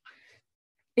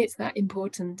it's that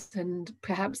important, and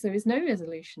perhaps there is no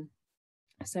resolution.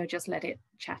 So just let it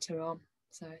chatter on.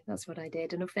 So that's what I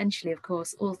did. And eventually, of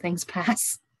course, all things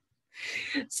pass.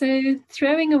 So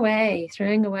throwing away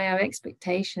our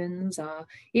expectations,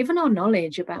 even our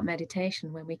knowledge about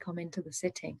meditation when we come into the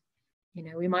sitting. You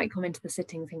know, we might come into the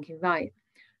sitting thinking, right,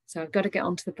 so I've got to get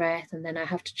onto the breath, and then I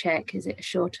have to check, is it a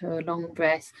short or a long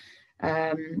breath?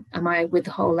 Am I with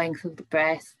the whole length of the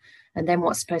breath? And then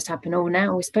what's supposed to happen? Oh,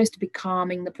 now we're supposed to be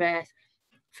calming the breath.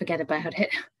 Forget about it.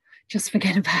 Just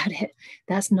forget about it.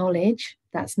 That's knowledge.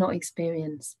 That's not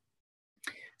experience.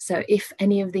 So if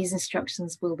any of these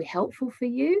instructions will be helpful for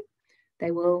you,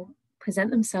 they will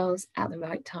present themselves at the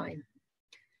right time.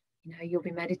 You know, you'll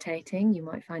be meditating, you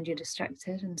might find you're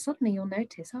distracted, and suddenly you'll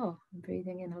notice, oh, I'm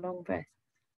breathing in a long breath.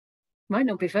 Might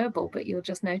not be verbal, but you'll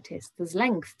just notice there's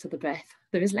length to the breath.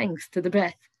 There is length to the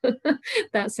breath.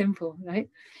 That simple, right?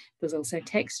 There's also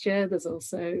texture, there's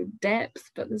also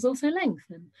depth, but there's also length.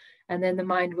 And then the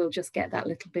mind will just get that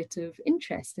little bit of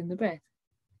interest in the breath.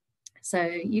 So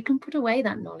you can put away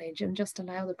that knowledge and just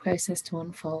allow the process to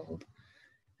unfold.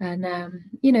 And,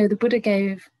 you know, the Buddha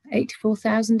gave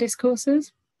 84,000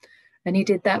 discourses, and he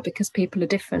did that because people are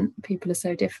different. People are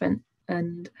so different.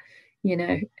 And, you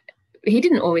know, he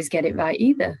didn't always get it right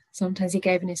either. Sometimes he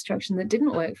gave an instruction that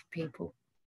didn't work for people.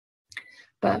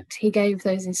 But he gave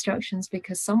those instructions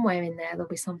because somewhere in there, there'll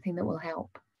be something that will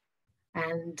help.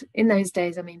 And in those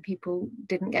days, I mean, people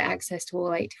didn't get access to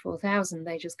all 84,000.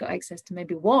 They just got access to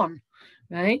maybe one,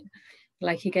 right?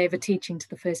 like he gave a teaching to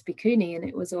the first bhikkhuni, and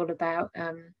it was all about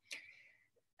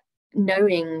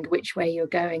knowing which way you're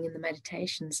going in the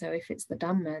meditation. So if it's the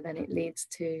Dhamma, then it leads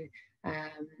to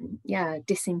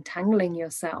disentangling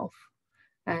yourself,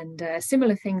 and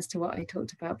similar things to what I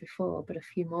talked about before, but a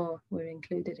few more were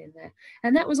included in there.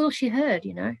 And that was all she heard,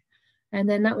 you know, and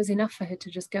then that was enough for her to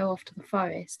just go off to the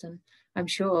forest. And I'm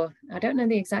sure, I don't know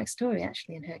the exact story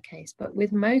actually in her case, but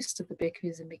with most of the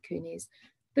bhikkhus and bhikkhunis,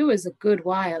 there was a good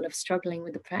while of struggling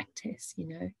with the practice, you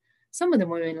know. Some of them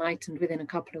were enlightened within a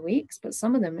couple of weeks, but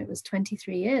some of them it was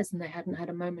 23 years and they hadn't had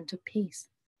a moment of peace,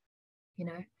 you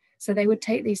know. So they would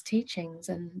take these teachings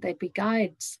and they'd be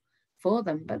guides for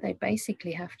them, but they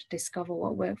basically have to discover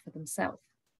what worked for themselves.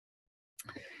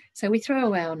 So we throw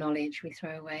away our knowledge, we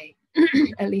throw away,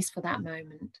 at least for that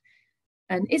moment.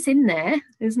 And it's in there.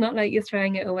 It's not like you're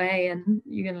throwing it away and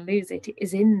you're going to lose it. It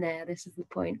is in there. This is the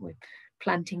point. We're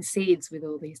planting seeds with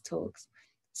all these talks.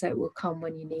 So it will come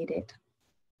when you need it.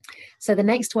 So the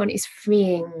next one is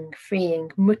freeing,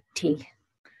 mutti.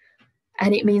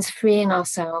 And it means freeing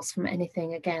ourselves from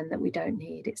anything, again, that we don't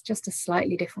need. It's just a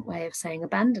slightly different way of saying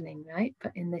abandoning, right?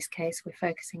 But in this case, we're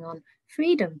focusing on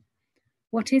freedom.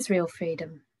 What is real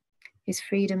freedom? Is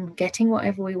freedom getting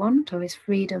whatever we want, or is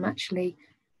freedom actually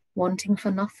wanting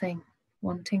for nothing,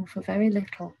 wanting for very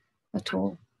little at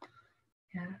all?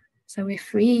 Yeah. So we're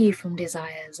free from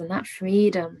desires, and that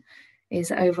freedom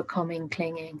is overcoming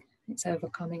clinging. It's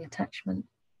overcoming attachment.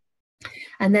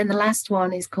 And then the last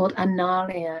one is called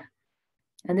analaya.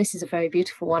 And this is a very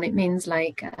beautiful one. It means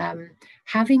like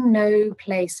having no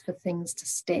place for things to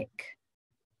stick.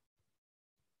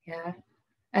 Yeah.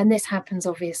 And this happens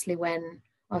obviously when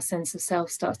our sense of self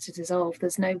starts to dissolve.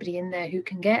 There's nobody in there who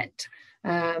can get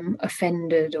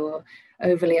offended or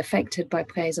overly affected by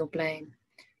praise or blame.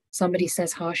 Somebody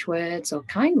says harsh words or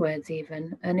kind words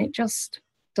even, and it just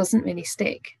doesn't really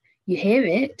stick. You hear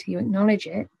it, you acknowledge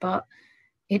it, but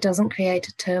it doesn't create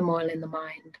a turmoil in the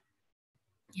mind.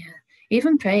 Yeah.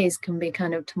 Even praise can be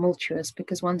kind of tumultuous,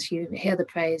 because once you hear the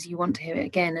praise, you want to hear it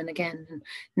again and again. And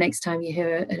next time you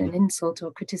hear an insult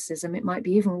or criticism, it might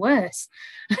be even worse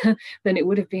than it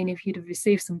would have been if you'd have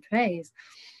received some praise.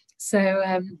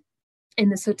 So in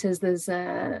the suttas, there's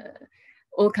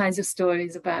all kinds of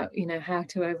stories about, you know, how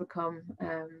to overcome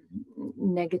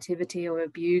negativity or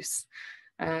abuse.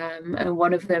 And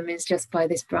one of them is just by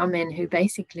this Brahmin who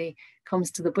basically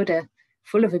comes to the Buddha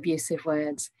full of abusive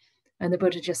words. And the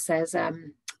Buddha just says,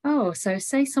 oh, so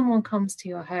say someone comes to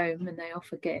your home and they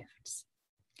offer gifts.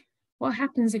 What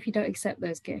happens if you don't accept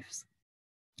those gifts?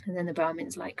 And then the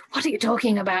Brahmin's like, what are you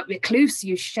talking about, recluse,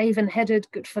 you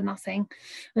shaven-headed, good for nothing?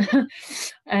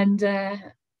 And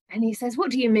he says,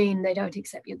 what do you mean they don't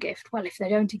accept your gift? Well, if they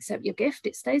don't accept your gift,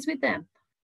 it stays with them.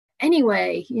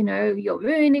 Anyway, you know, you're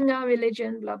ruining our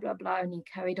religion, blah, blah, blah. And he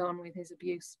carried on with his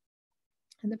abuse.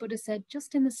 And the Buddha said,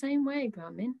 just in the same way,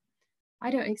 Brahmin, I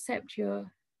don't accept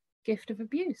your gift of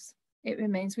abuse. It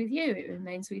remains with you. It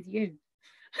remains with you.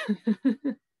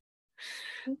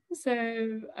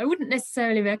 So I wouldn't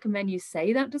necessarily recommend you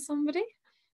say that to somebody,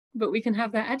 but we can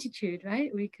have that attitude,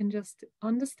 right? We can just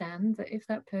understand that if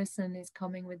that person is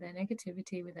coming with their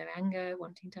negativity, with their anger,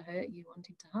 wanting to hurt you,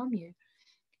 wanting to harm you,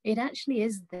 it actually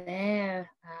is their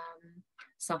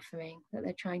suffering that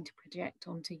they're trying to project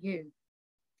onto you.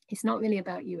 It's not really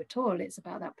about you at all. It's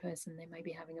about that person. They may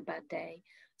be having a bad day.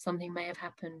 Something may have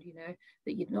happened, you know,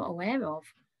 that you're not aware of,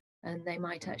 and they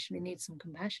might actually need some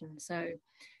compassion. So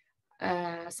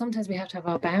sometimes we have to have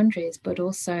our boundaries, but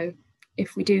also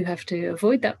if we do have to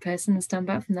avoid that person and stand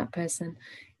back from that person,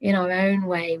 in our own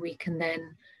way, we can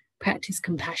then practice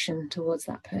compassion towards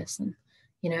that person,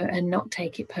 you know, and not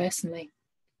take it personally.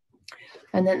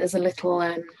 And then there's a little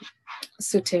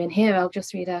sutta in here. I'll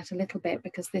just read out a little bit,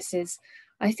 because this is,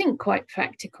 I think, quite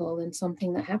practical and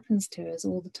something that happens to us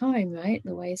all the time, right?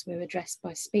 The ways we're addressed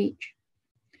by speech.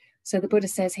 So the Buddha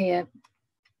says here,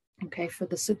 okay, for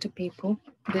the sutta people,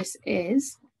 this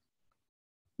is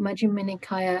Majjhima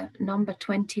Nikaya number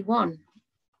 21.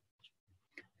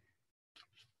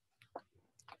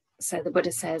 So the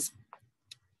Buddha says,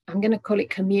 I'm going to call it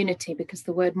community because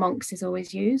the word monks is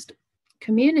always used.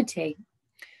 Community.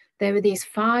 There are these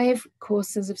 5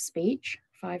 courses of speech,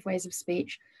 5 ways of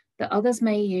speech that others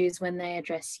may use when they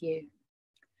address you.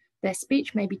 Their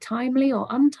speech may be timely or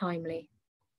untimely,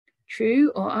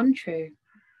 true or untrue,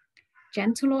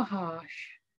 gentle or harsh,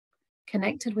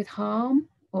 connected with harm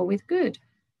or with good,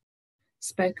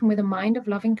 spoken with a mind of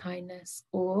loving kindness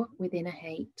or with inner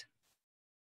hate.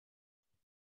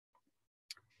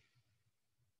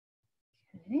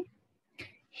 Okay.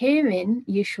 Herein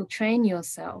you shall train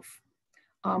yourself.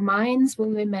 Our minds will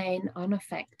remain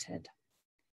unaffected,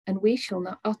 and we shall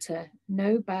not utter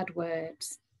no bad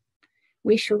words.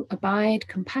 We shall abide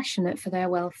compassionate for their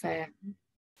welfare,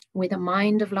 with a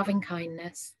mind of loving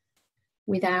kindness,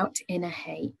 without inner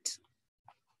hate.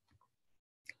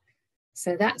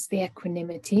 So that's the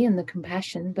equanimity and the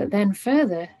compassion. But then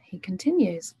further, he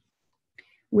continues,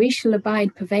 we shall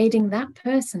abide pervading that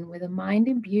person with a mind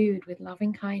imbued with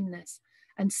loving kindness.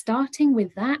 And starting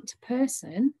with that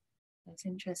person, that's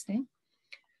interesting,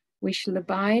 we shall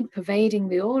abide pervading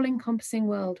the all-encompassing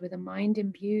world with a mind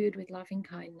imbued with loving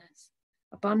kindness,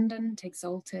 abundant,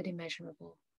 exalted,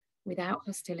 immeasurable, without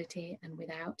hostility and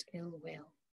without ill will.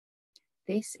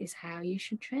 This is how you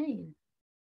should train.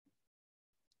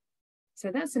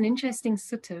 So that's an interesting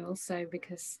sutta also,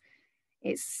 because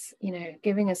it's, you know,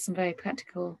 giving us some very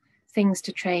practical things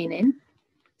to train in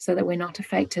so that we're not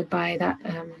affected by that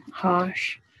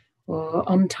harsh or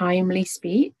untimely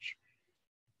speech.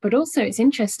 But also it's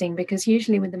interesting because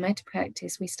usually with the metta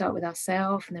practice, we start with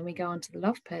ourselves and then we go on to the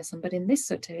love person. But in this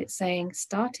sutta, it's saying,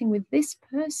 starting with this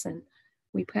person,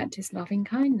 we practice loving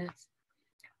kindness.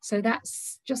 So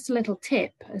that's just a little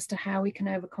tip as to how we can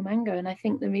overcome anger. And I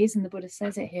think the reason the Buddha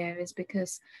says it here is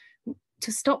because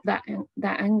to stop that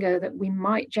anger that we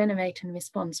might generate in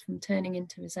response from turning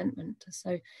into resentment.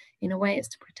 So in a way, it's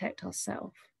to protect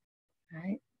ourselves,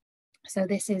 right? So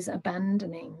this is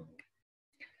abandoning.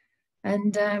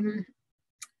 And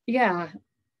yeah,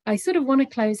 I sort of want to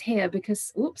close here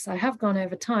because, oops, I have gone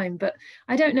over time, but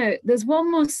I don't know. There's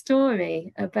one more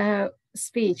story about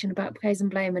speech and about praise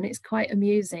and blame, and it's quite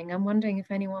amusing. I'm wondering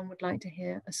if anyone would like to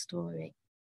hear a story.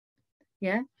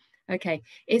 Yeah? Okay.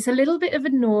 It's a little bit of a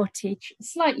naughty,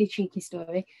 slightly cheeky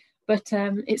story, but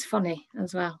it's funny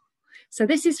as well. So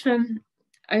this is from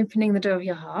Opening the Door of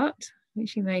Your Heart,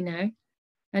 which you may know.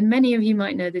 And many of you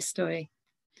might know this story,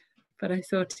 but I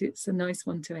thought it's a nice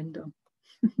one to end on.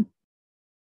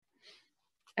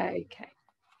 Okay.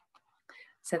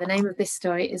 So the name of this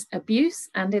story is Abuse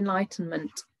and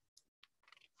Enlightenment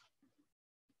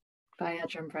by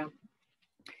Ajahn Brahm.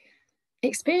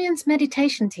 Experienced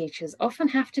meditation teachers often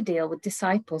have to deal with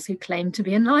disciples who claim to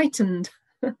be enlightened.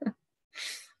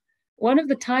 One of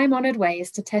the time-honored ways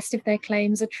to test if their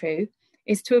claims are true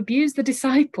is to abuse the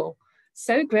disciple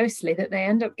so grossly that they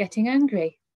end up getting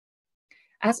angry.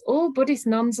 As all Buddhist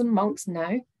nuns and monks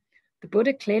know, the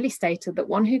Buddha clearly stated that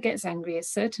one who gets angry is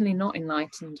certainly not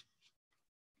enlightened.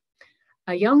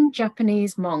 A young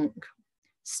Japanese monk,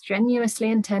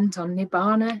 strenuously intent on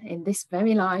nibbana in this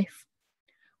very life,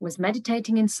 was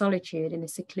meditating in solitude in a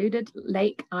secluded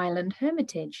lake island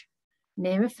hermitage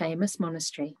near a famous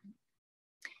monastery.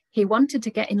 He wanted to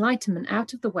get enlightenment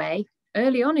out of the way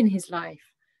early on in his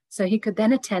life, so he could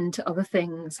then attend to other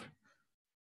things.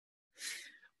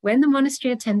 When the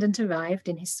monastery attendant arrived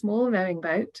in his small rowing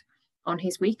boat on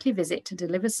his weekly visit to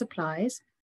deliver supplies,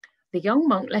 the young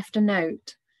monk left a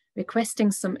note requesting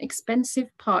some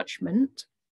expensive parchment,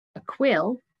 a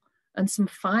quill, and some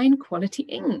fine quality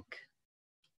ink.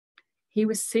 He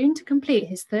was soon to complete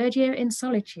his 3rd year in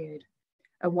solitude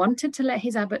and wanted to let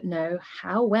his abbot know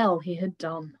how well he had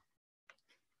done.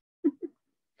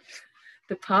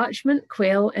 The parchment,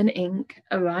 quill, and ink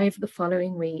arrived the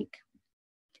following week.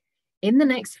 In the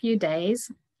next few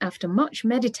days, after much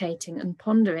meditating and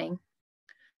pondering,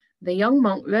 the young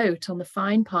monk wrote on the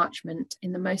fine parchment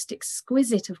in the most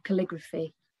exquisite of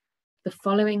calligraphy the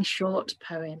following short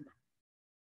poem.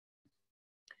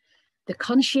 The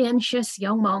conscientious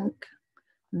young monk,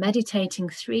 meditating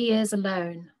 3 years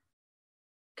alone,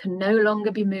 can no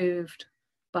longer be moved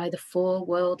by the 4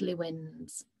 worldly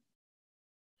winds.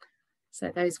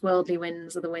 So those worldly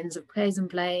winds are the winds of praise and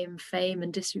blame, fame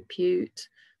and disrepute,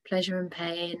 pleasure and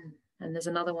pain, and there's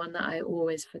another one that I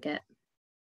always forget.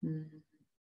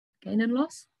 Gain and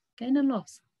loss? Gain and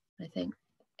loss, I think.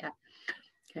 Yeah,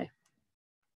 okay.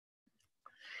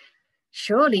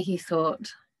 Surely, he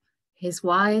thought, his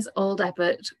wise old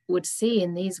abbot would see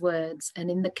in these words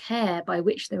and in the care by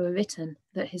which they were written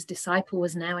that his disciple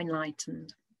was now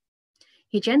enlightened.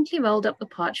 He gently rolled up the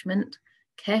parchment,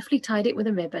 carefully tied it with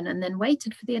a ribbon, and then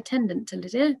waited for the attendant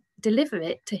to deliver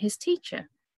it to his teacher.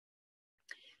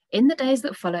 In the days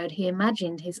that followed, he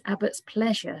imagined his abbot's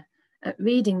pleasure at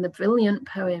reading the brilliant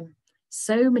poem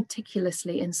so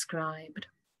meticulously inscribed.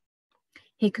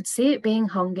 He could see it being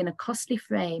hung in a costly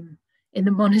frame in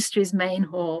the monastery's main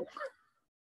hall.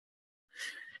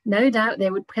 No doubt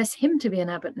they would press him to be an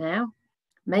abbot now,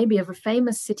 maybe of a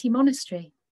famous city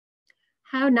monastery.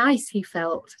 How nice he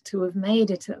felt to have made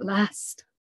it at last.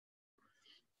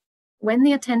 When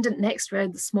the attendant next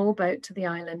rowed the small boat to the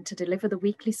island to deliver the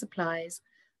weekly supplies,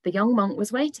 the young monk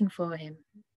was waiting for him.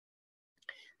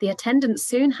 The attendant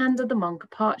soon handed the monk a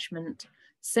parchment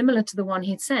similar to the one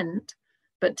he'd sent,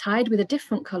 but tied with a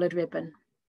different coloured ribbon.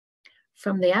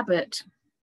 From the abbot,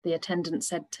 the attendant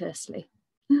said tersely.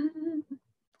 The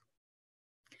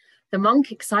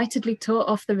monk excitedly tore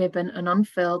off the ribbon and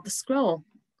unfurled the scroll.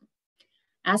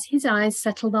 As his eyes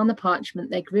settled on the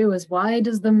parchment, they grew as wide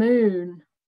as the moon,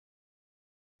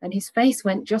 and his face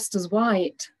went just as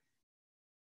white.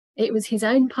 It was his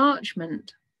own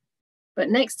parchment, but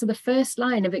next to the first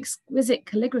line of exquisite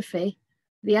calligraphy,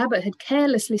 the abbot had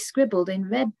carelessly scribbled in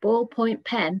red ballpoint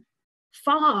pen,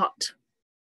 "Fart."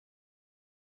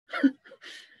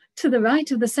 To the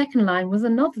right of the second line was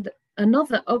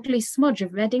another ugly smudge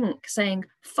of red ink saying,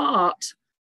 "Fart."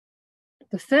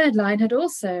 The third line had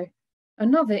also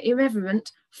another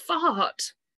irreverent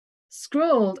 "Fart"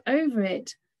 scrawled over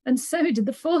it, and so did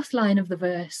the fourth line of the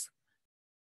verse.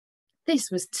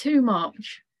 This was too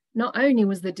much. Not only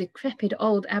was the decrepit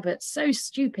old abbot so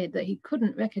stupid that he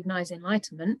couldn't recognize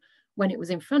enlightenment when it was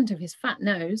in front of his fat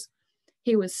nose,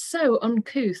 he was so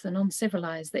uncouth and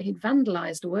uncivilized that he'd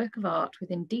vandalized a work of art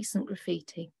with indecent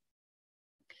graffiti.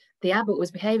 The abbot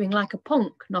was behaving like a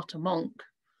punk, not a monk.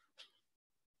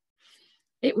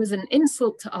 It was an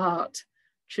insult to art,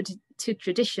 to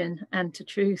tradition, and to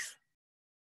truth.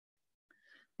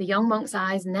 The young monk's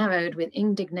eyes narrowed with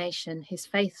indignation, his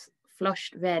face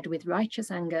flushed red with righteous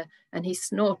anger, and he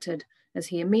snorted as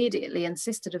he immediately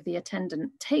insisted of the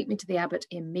attendant, "Take me to the abbot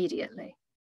immediately."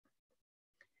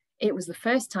 It was the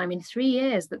first time in 3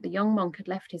 years that the young monk had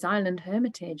left his island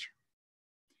hermitage.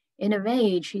 In a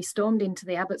rage, he stormed into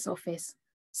the abbot's office,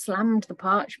 slammed the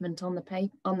parchment on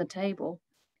the table,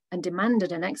 and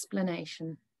demanded an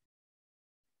explanation.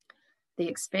 The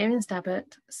experienced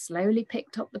abbot slowly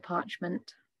picked up the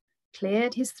parchment,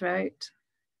 cleared his throat,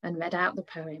 and read out the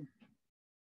poem.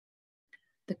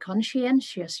 The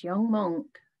conscientious young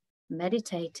monk,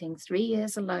 meditating 3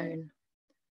 years alone,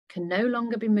 can no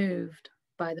longer be moved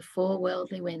by the four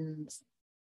worldly winds.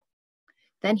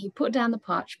 Then he put down the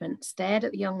parchment, stared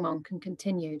at the young monk, and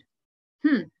continued,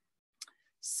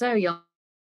 "So, young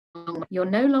monk, you're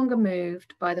no longer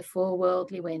moved by the four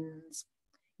worldly winds,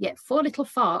 yet 4 little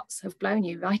farts have blown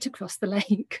you right across the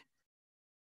lake."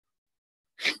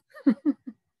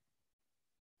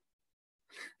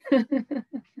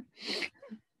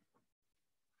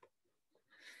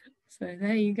 So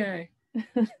there you go.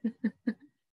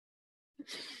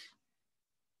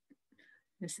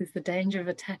 This is the danger of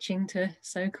attaching to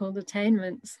so-called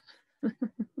attainments.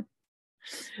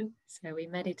 So we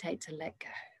meditate to let go.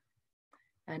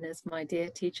 And as my dear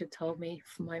teacher told me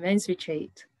for my men's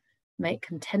retreat, make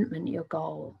contentment your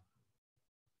goal.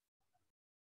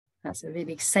 That's a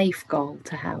really safe goal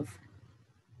to have.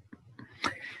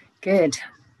 Good.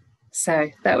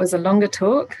 So that was a longer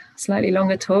talk, slightly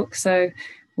longer talk. So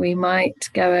we might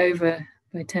go over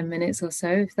by 10 minutes or so,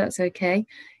 if that's okay.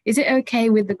 Is it okay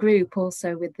with the group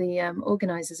also, with the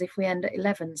organisers, if we end at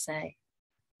 11, say?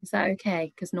 Is that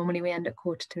okay? Because normally we end at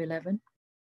 10:45.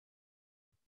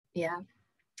 Yeah.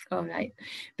 All right.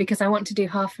 Because I want to do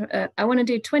I want to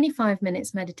do 25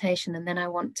 minutes meditation, and then I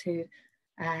want to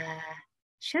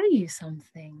show you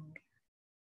something.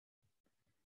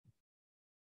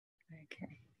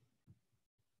 Okay.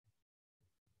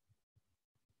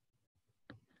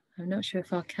 I'm not sure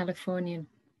if our Californian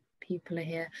people are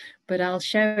here, but I'll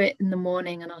show it in the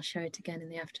morning and I'll show it again in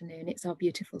the afternoon. It's our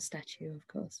beautiful statue, of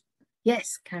course.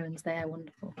 Yes, Karen's there.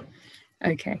 Wonderful.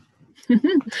 Okay.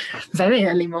 Very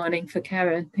early morning for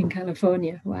Karen in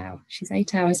California. Wow, she's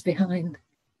 8 hours behind.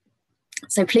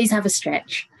 So please have a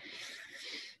stretch.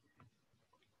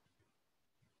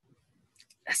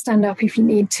 Stand up if you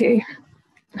need to.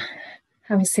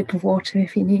 Have a sip of water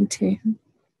if you need to.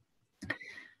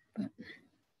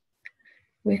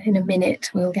 But in a minute,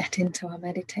 we'll get into our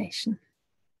meditation.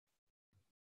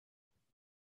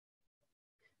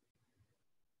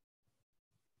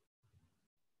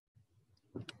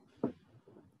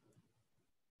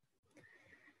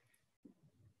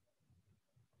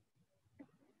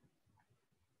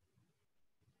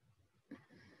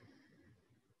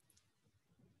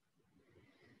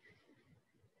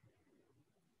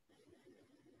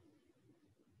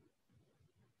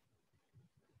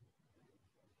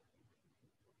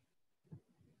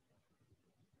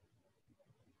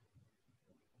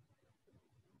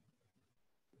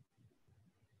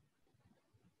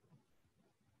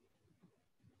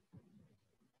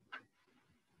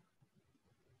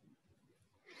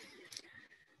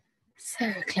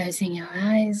 So closing your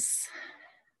eyes,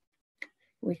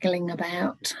 wiggling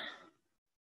about,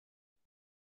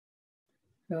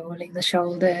 rolling the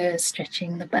shoulders,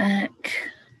 stretching the back,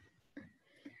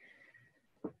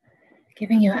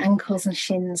 giving your ankles and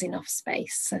shins enough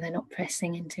space so they're not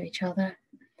pressing into each other.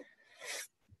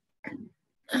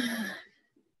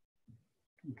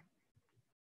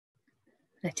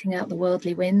 Letting out the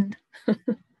worldly wind.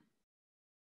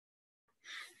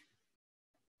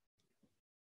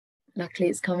 Luckily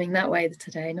it's coming that way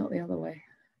today, not the other way.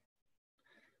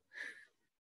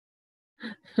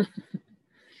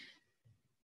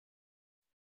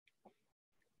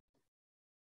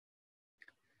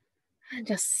 And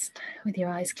just with your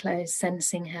eyes closed,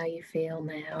 sensing how you feel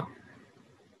now.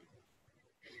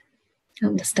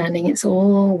 Understanding it's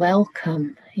all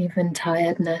welcome, even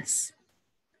tiredness,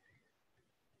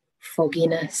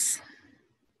 fogginess.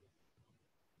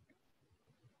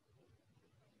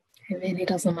 It really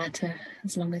doesn't matter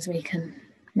as long as we can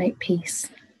make peace,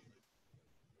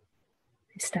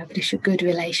 establish a good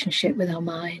relationship with our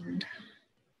mind.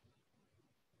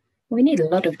 We need a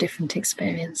lot of different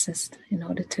experiences in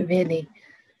order to really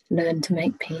learn to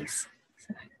make peace.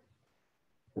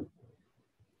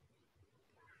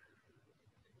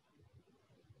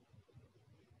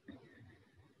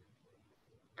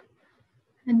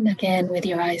 And again, with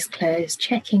your eyes closed,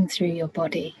 checking through your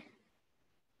body.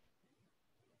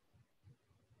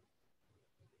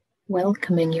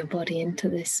 Welcoming your body into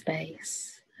this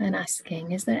space and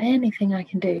asking, is there anything I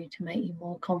can do to make you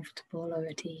more comfortable or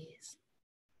at ease?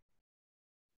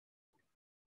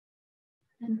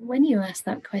 And when you ask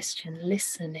that question,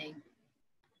 listening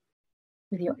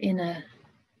with your inner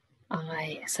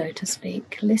eye, so to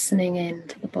speak, listening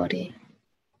into the body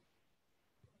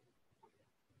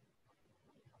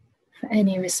for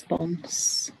any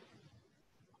response.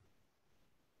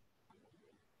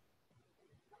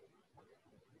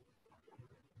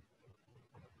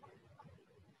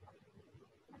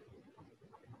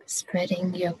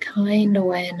 Spreading your kind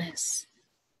awareness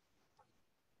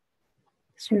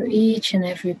through each and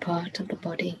every part of the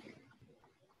body.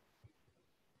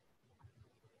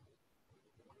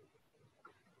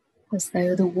 As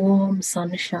though the warm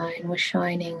sunshine was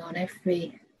shining on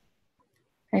every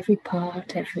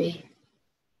part, every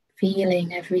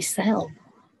feeling, every cell.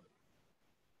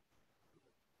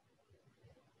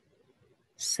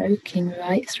 Soaking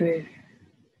right through.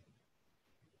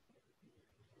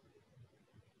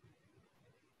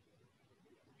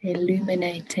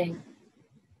 Illuminating.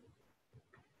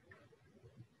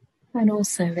 And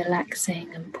also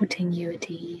relaxing and putting you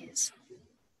at ease.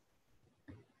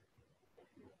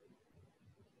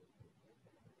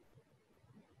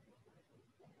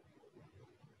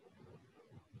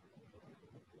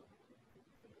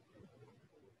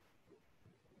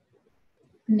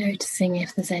 Noticing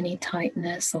if there's any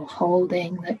tightness or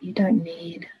holding that you don't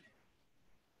need.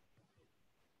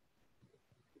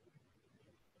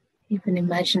 Even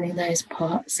imagining those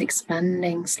parts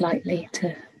expanding slightly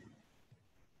to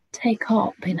take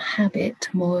up, inhabit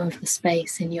more of the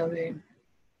space in your room.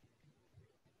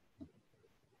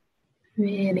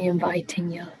 Really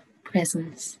inviting your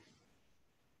presence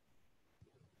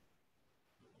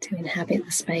to inhabit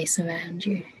the space around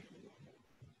you.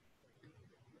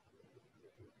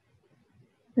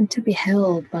 And to be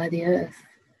held by the earth.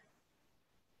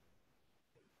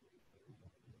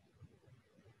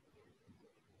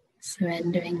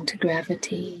 Surrendering to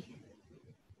gravity,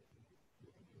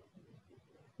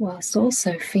 whilst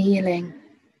also feeling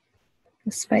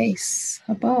the space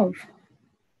above.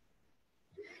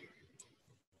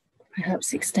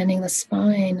 Perhaps extending the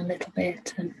spine a little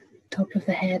bit and top of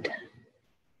the head.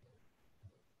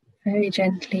 Very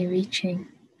gently reaching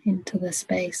into the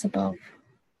space above.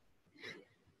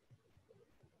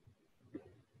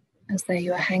 As though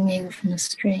you are hanging from a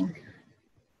string.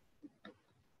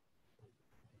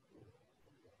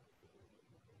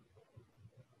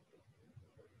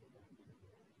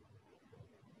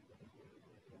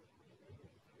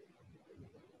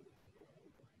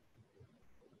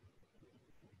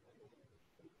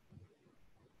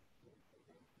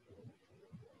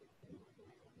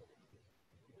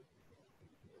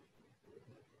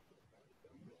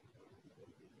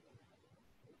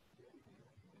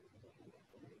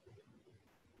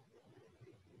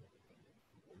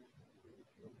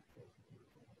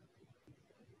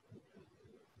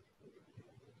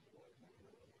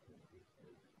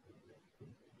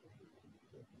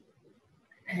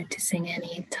 Noticing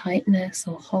any tightness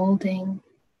or holding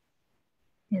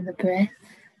in the breath.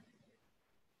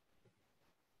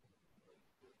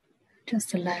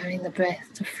 Just allowing the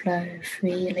breath to flow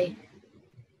freely,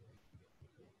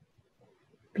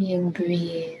 being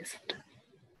breathed.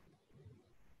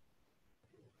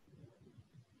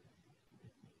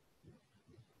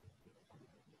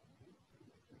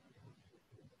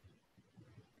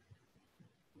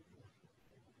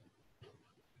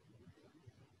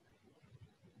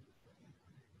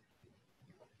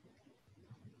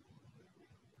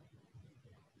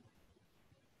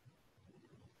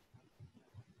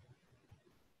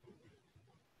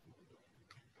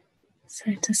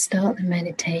 So to start the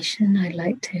meditation, I'd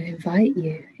like to invite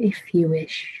you, if you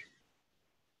wish,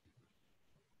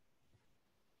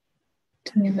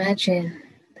 to imagine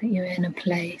that you're in a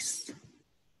place,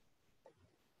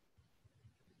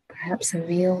 perhaps a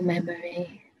real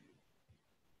memory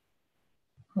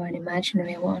or an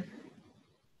imaginary one,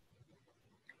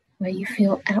 where you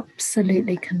feel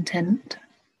absolutely content.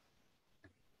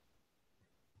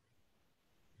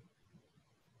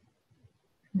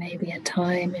 Maybe a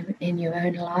time in your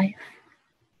own life,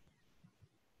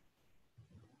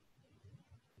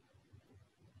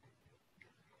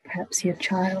 perhaps your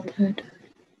childhood,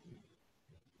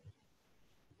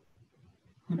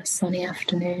 on a sunny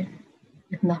afternoon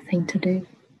with nothing to do,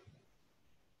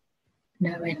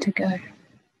 nowhere to go,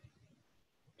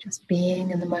 just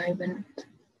being in the moment,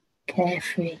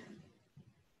 carefree.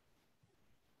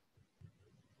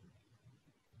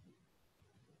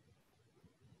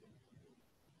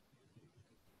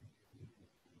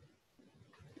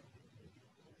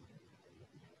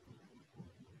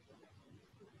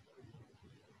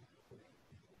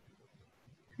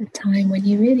 A time when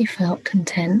you really felt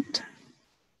content,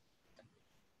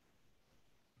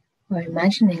 or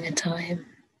imagining a time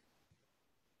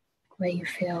where you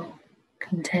feel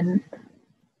content.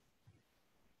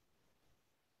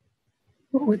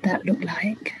 What would that look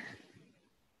like?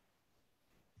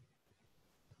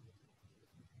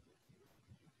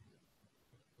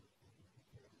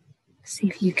 See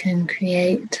if you can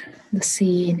create the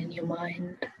scene in your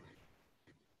mind,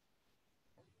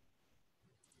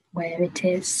 where it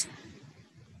is,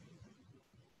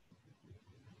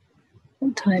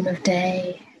 what time of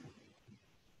day,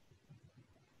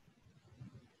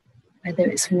 whether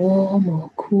it's warm or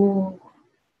cool,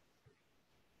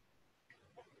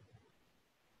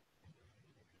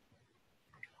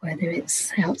 whether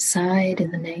it's outside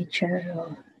in the nature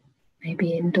or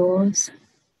maybe indoors,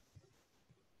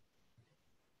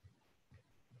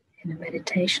 in a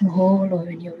meditation hall or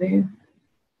in your room.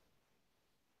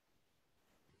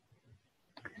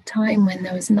 A time when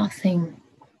there was nothing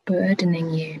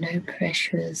burdening you, no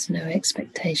pressures, no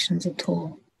expectations at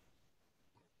all.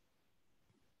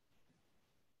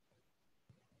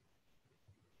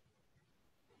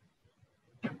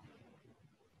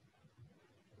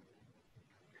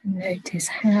 Notice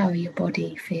how your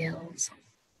body feels.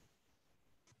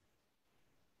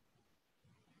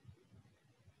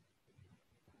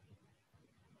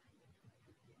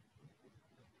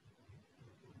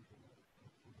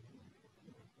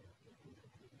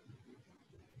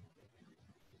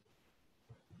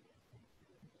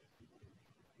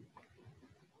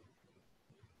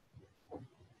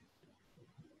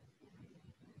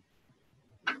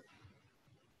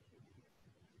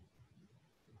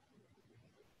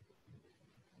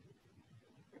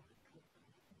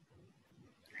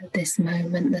 At this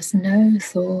moment, there's no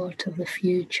thought of the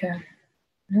future,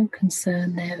 no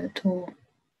concern there at all.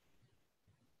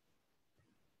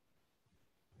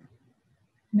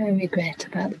 No regret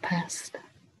about the past.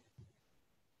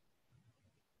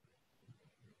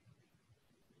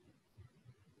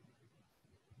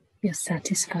 You're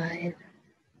satisfied,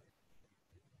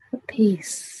 at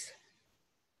peace,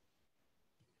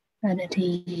 and at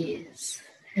ease.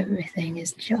 Everything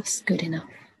is just good enough.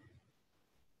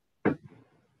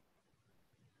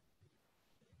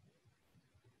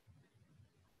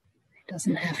 It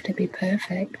doesn't have to be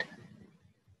perfect.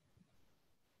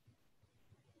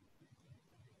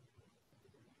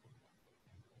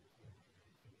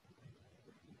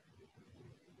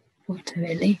 What a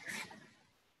relief.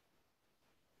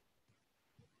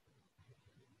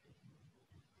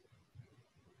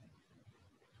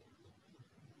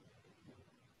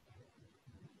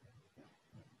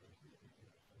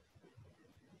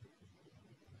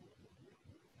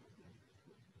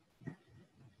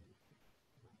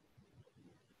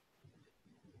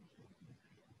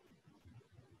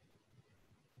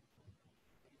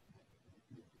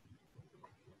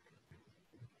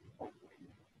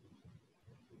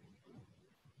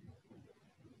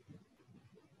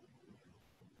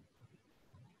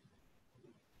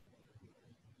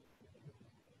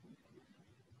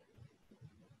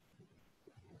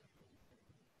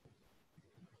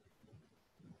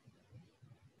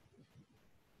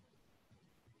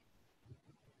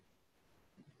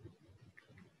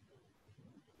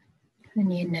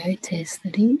 And you notice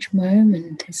that each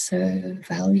moment is so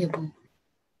valuable,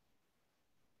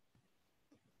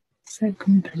 so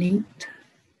complete.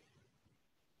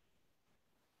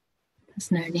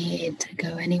 There's no need to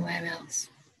go anywhere else.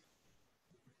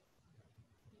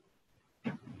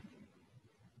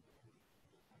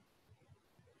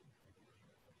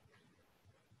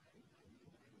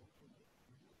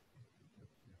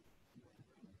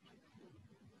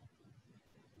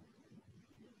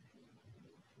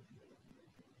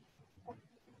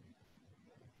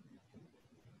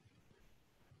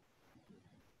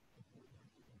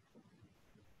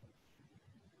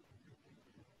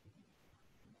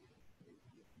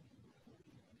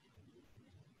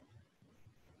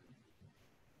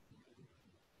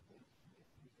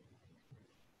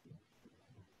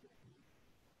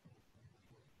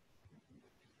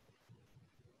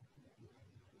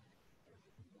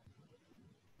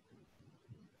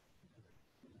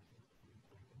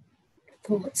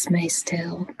 Thoughts may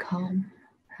still come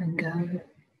and go,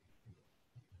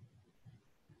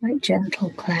 like gentle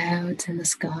clouds in the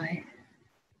sky.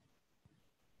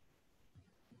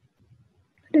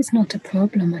 But it's not a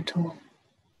problem at all.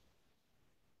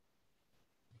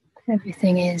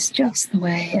 Everything is just the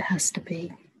way it has to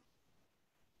be.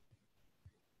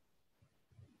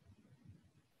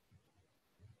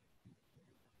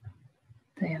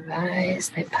 They arise,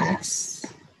 they pass,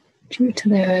 due to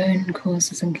their own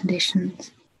causes and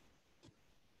conditions.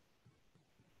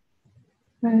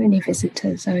 Only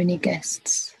visitors, only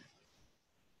guests.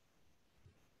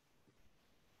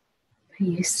 But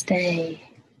you stay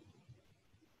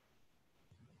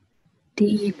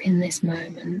deep in this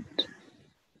moment,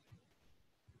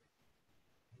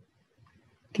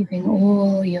 giving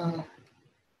all your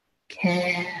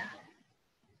care,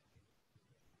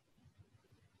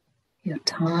 your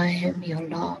time, your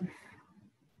love.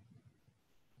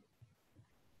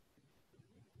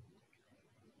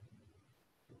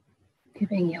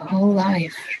 Giving your whole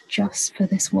life just for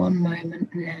this one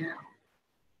moment now.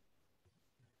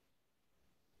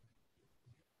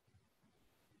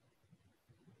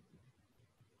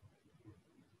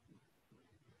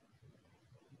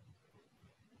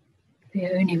 The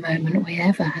only moment we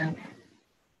ever have.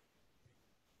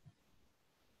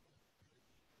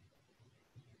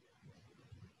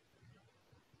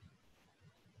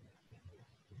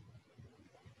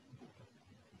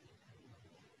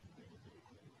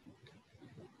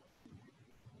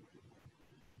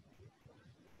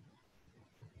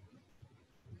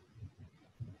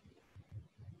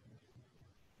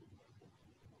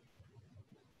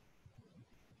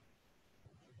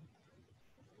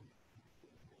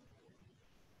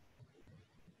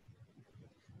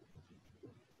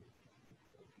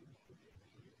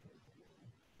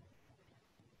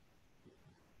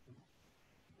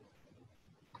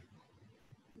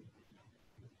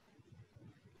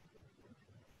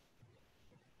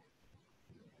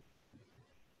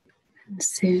 And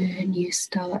soon you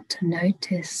start to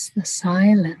notice the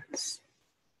silence.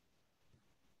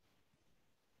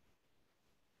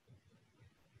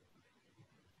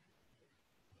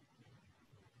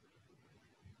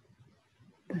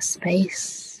 The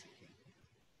space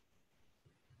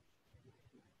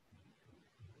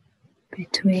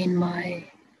between my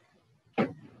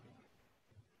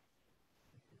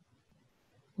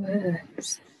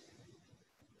words.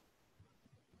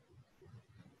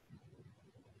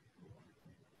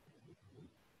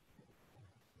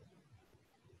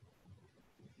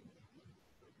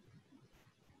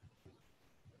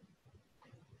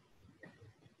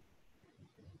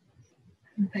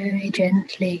 And very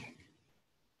gently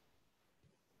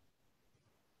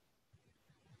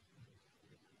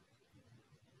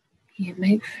you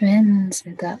make friends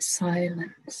with that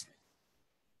silence.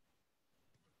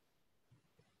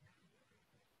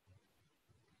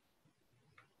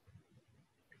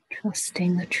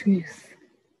 Trusting the truth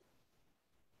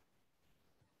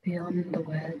beyond the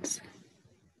words.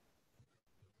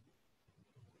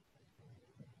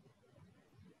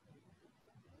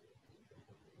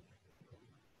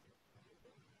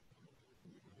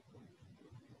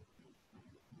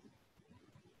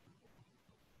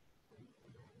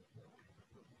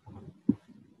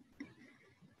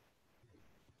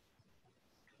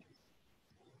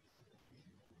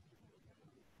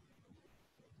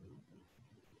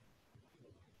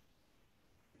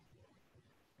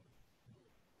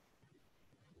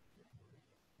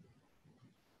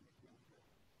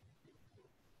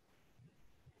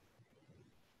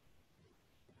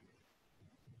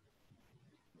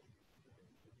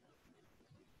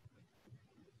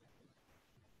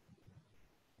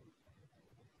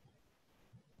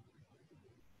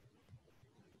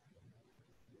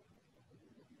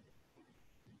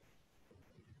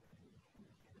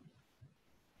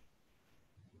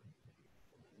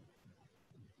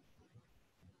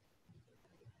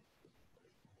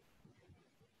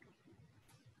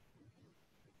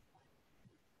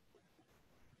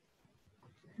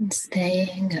 And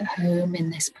staying at home in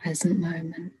this present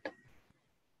moment.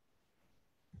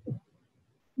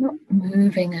 Not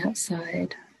moving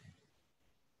outside.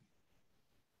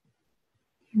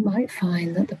 You might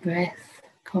find that the breath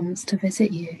comes to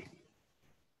visit you.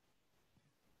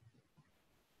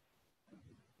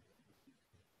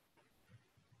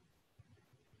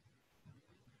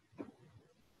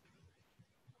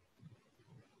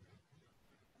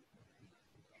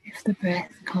 If the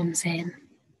breath comes in,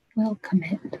 welcome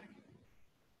it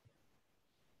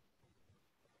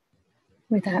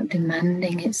without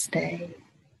demanding it stay.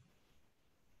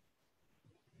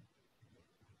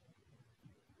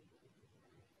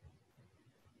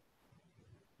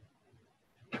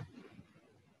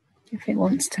 If it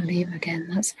wants to leave again,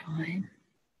 that's fine.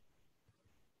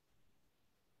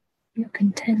 You're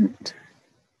content.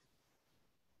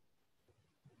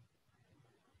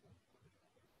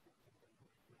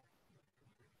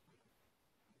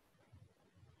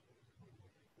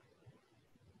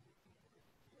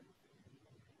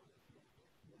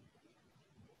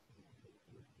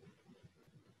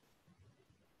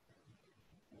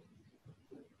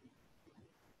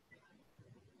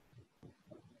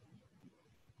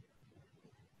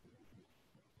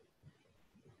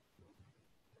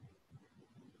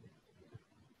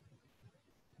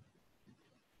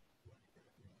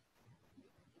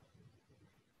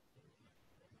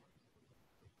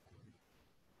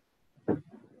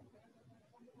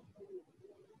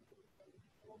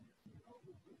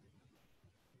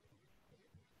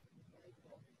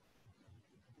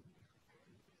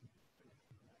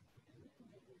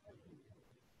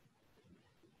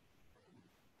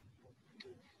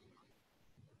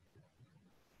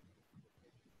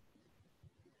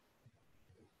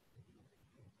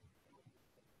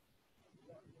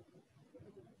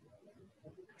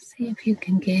 See if you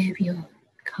can give your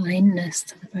kindness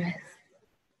to the breath.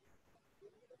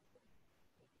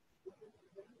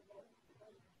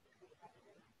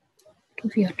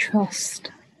 Give your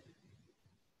trust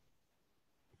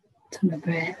to the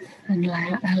breath and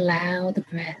allow the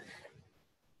breath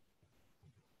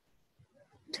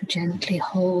to gently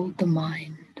hold the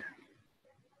mind.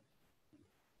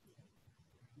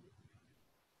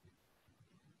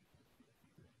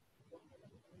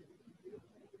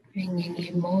 Bringing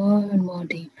you more and more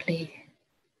deeply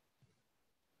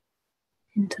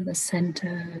into the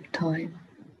center of time.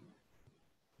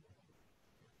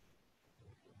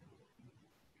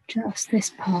 Just this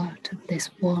part of this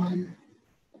one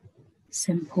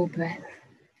simple breath.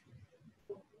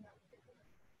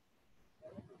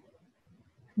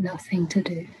 Nothing to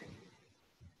do.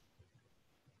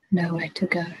 Nowhere to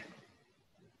go.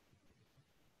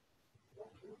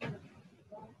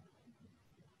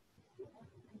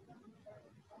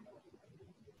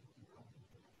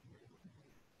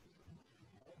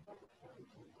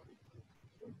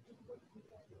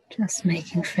 Just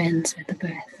making friends with the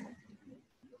breath.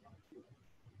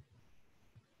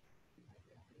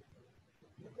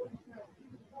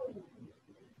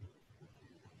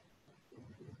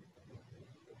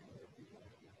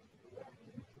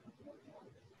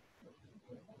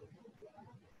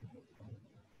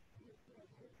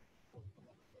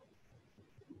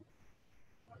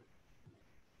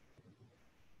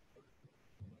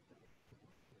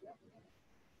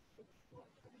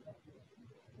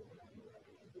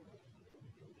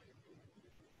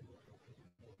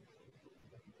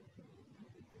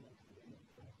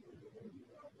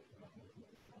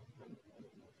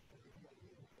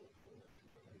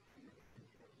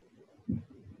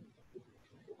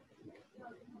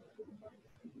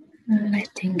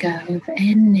 Letting go of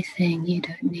anything you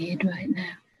don't need right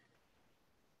now,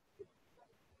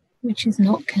 which is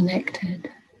not connected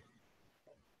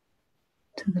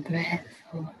to the breath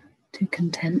or to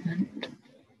contentment.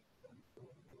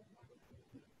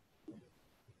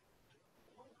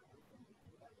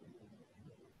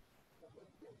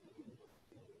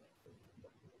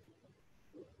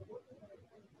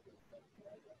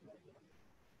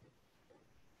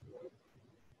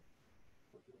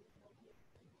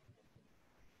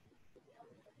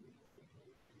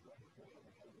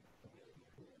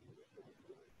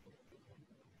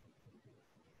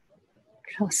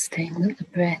 Trusting that the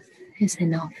breath is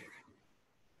enough.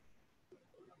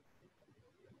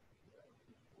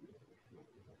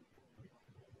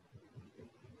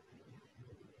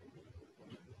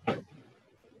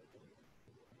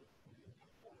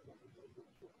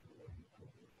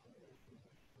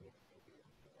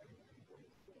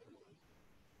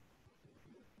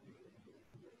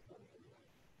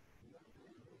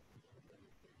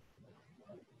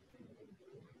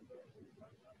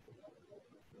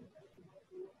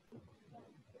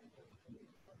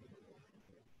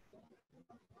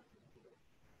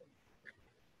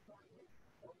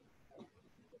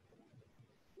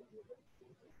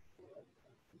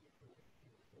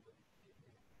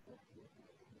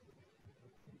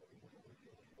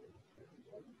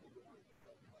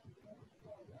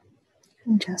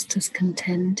 And just as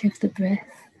content if the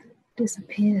breath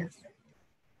disappears.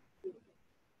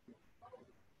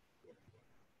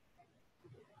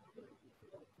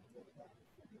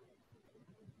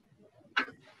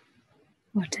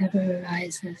 Whatever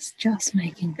arises, just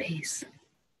making peace.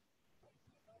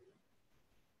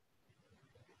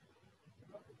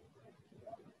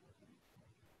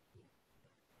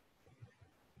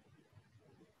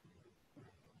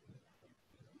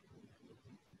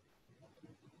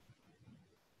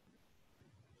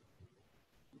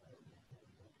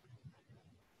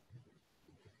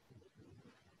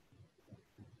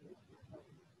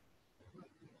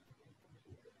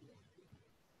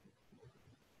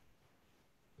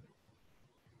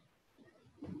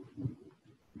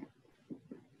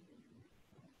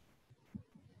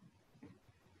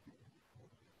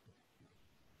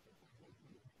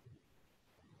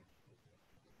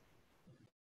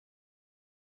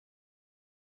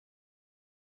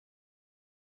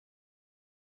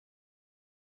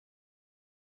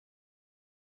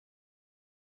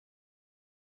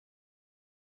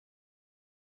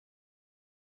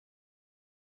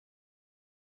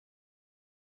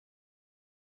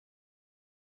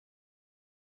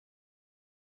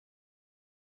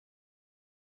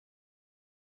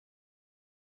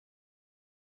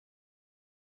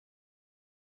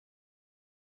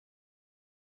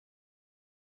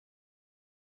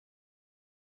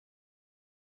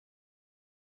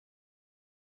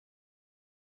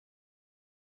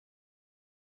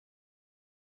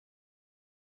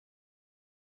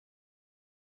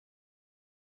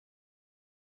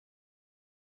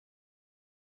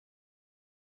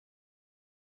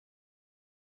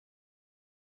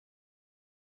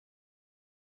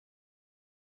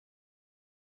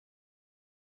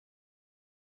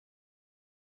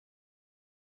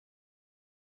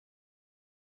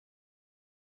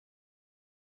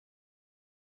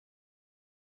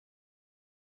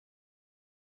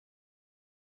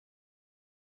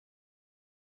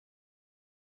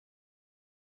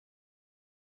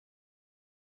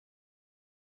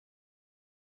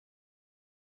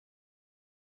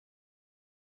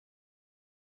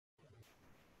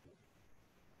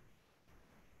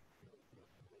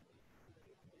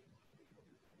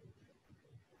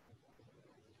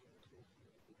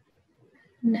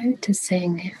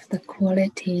 Noticing if the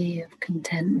quality of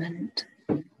contentment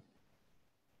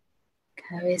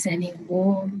carries any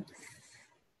warmth,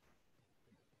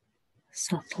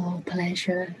 subtle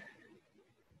pleasure,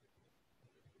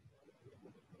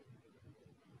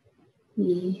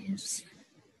 ease,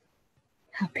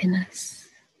 happiness,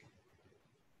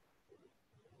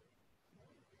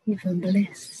 even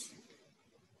bliss.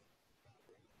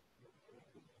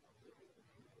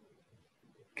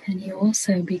 Can you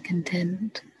also be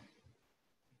content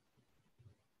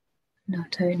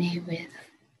not only with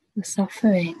the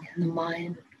suffering in the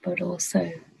mind, but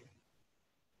also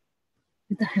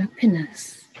with the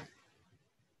happiness,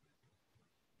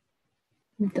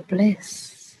 with the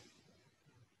bliss,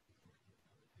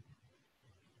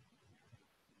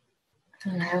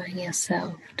 allowing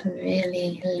yourself to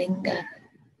really linger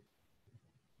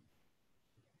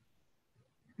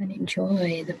and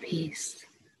enjoy the peace,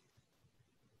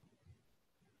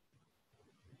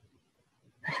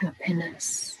 the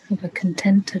happiness of a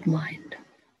contented mind,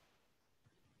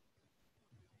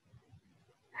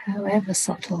 however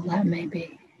subtle that may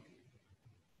be.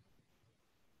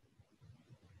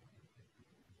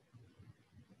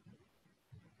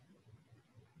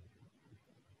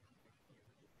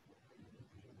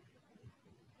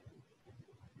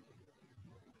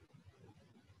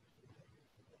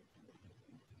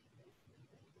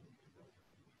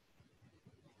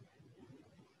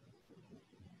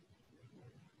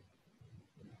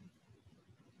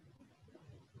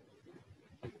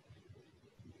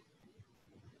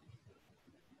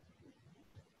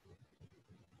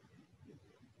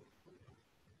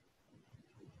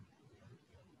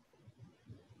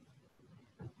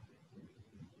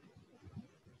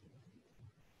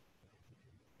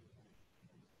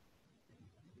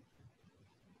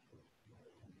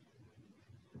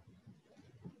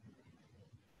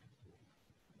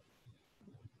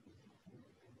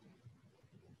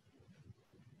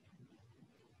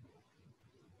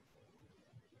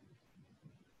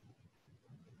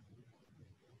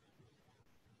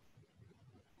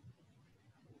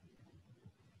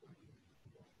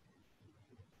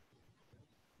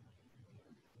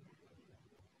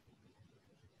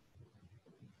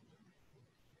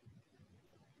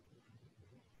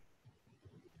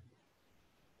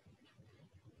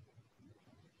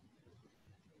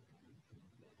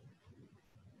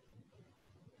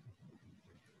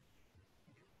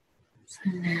 So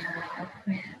now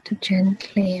we have to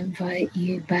gently invite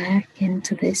you back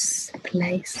into this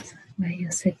place where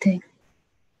you're sitting.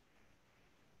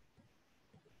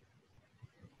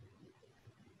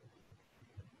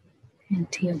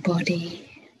 Into your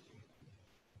body.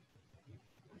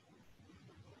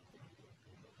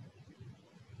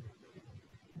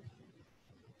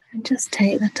 And just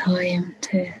take the time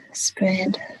to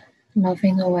spread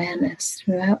loving awareness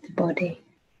throughout the body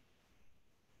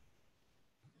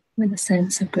with a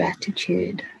sense of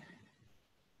gratitude.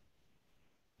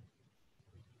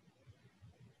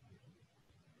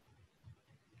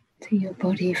 To your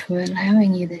body for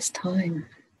allowing you this time,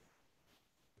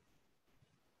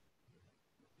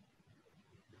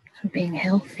 for being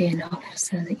healthy enough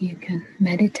so that you can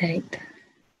meditate.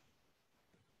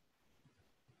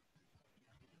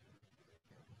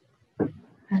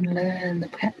 And learn the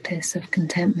practice of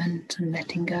contentment and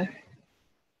letting go.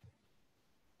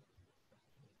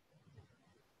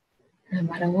 No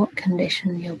matter what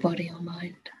condition your body or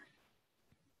mind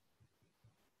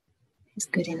is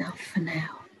good enough for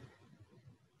now.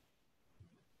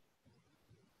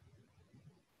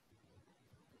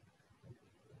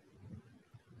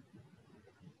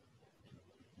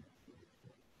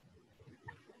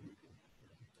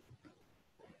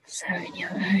 So in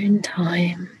your own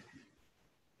time,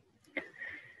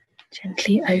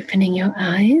 gently opening your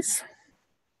eyes.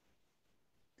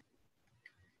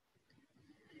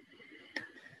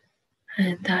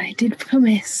 And I did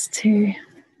promise to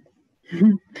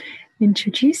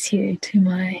introduce you to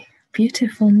my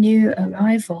beautiful new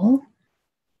arrival,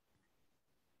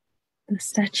 the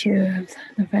statue of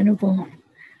the Venerable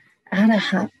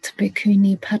Arahat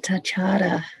Bhikkhuni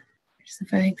Patachara, which is a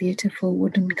very beautiful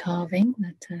wooden carving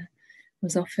that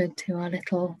was offered to our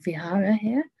little vihara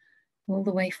here, all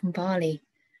the way from Bali.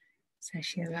 So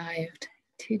she arrived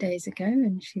 2 days ago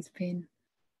and she's been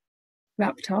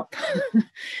wrapped up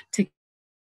to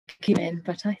keep in,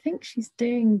 but I think she's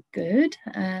doing good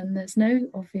and there's no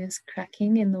obvious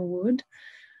cracking in the wood.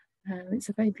 It's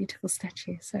a very beautiful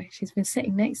statue, so she's been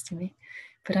sitting next to me,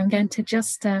 but I'm going to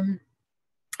just turn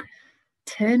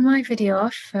my video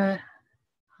off for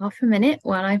half a minute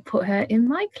while I put her in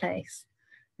my place,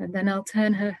 and then I'll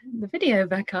turn the video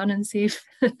back on and see if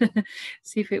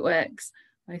see if it works.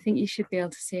 I think you should be able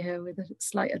to see her with a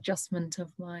slight adjustment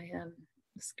of my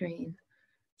screen.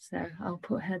 So I'll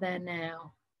put her there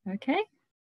now. Okay.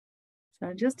 So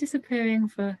I'm just disappearing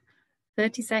for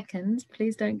 30 seconds.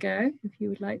 Please don't go if you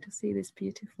would like to see this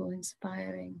beautiful,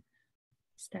 inspiring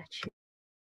statue.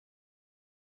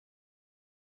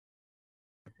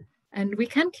 And we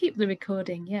can keep the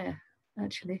recording, yeah,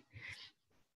 actually.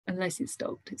 Unless it's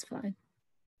stopped, it's fine.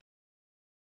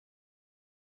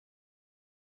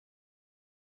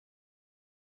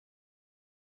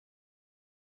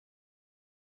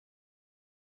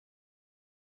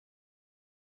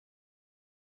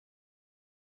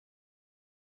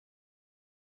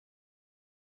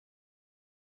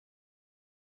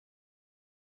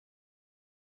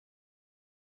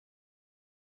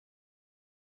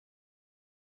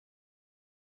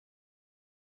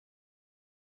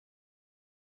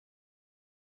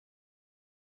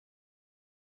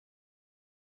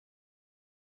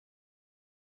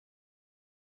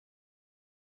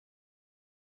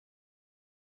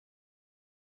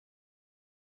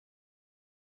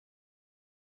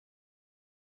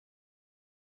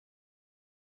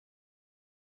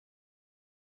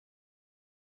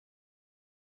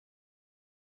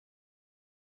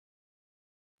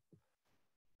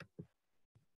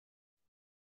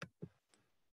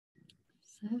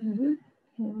 So here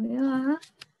we are.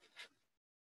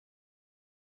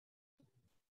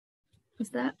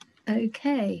 Is that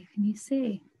okay? Can you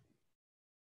see?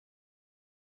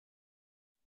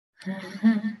 So,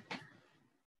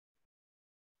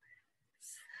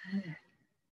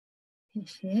 here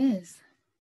she is.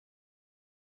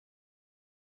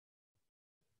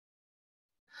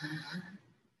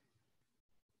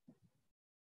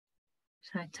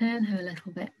 Shall I turn her a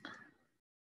little bit?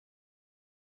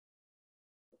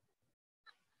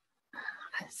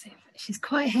 Let's see. She's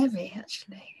quite heavy,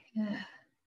 actually. Yeah.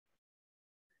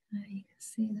 There you can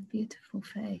see the beautiful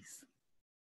face.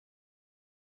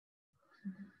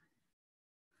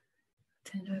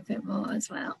 Turn her a bit more as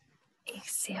well. You can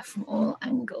see her from all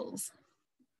angles.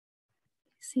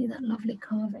 See that lovely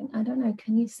carving? I don't know,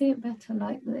 can you see it better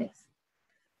like this?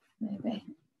 Maybe.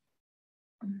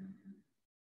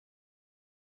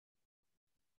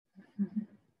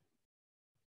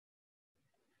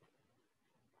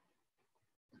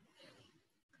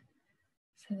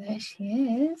 So there she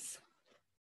is.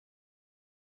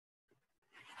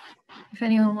 If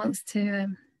anyone wants to,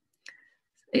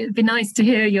 it would be nice to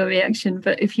hear your reaction,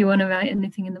 but if you want to write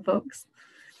anything in the box.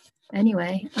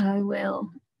 Anyway, I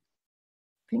will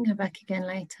bring her back again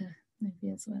later,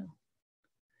 maybe as well.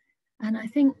 And I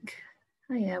think,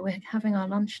 oh yeah, we're having our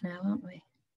lunch now, aren't we?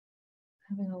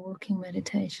 Having a walking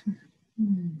meditation.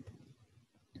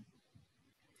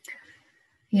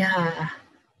 Yeah,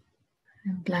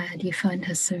 I'm glad you find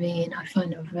her serene. I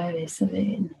find her very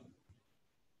serene.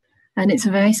 And it's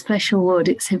a very special wood.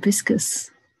 It's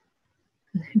hibiscus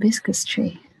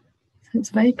tree. So it's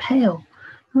very pale.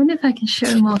 I wonder if I can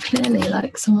show more clearly,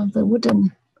 like some of the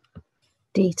wooden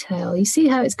detail. You see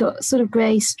how it's got sort of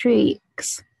grey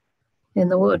streaks in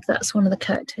the wood? That's one of the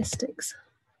characteristics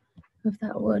of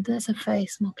that wood. There's her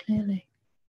face more clearly.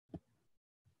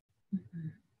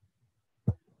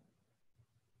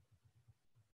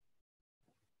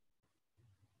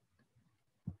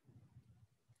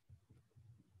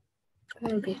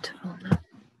 Very beautiful.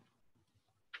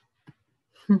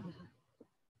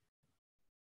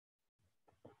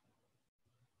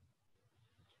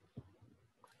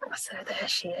 So there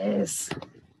she is.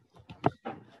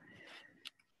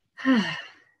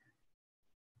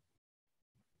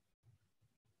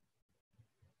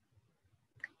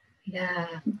 Yeah,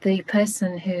 the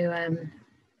person who, the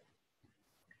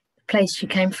place she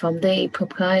came from, the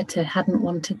proprietor hadn't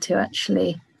wanted to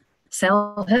actually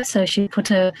sell her, so she put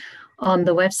her on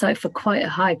the website for quite a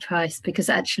high price because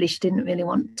actually she didn't really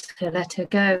want to let her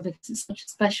go because it's such a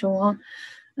special one.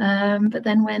 But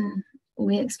then when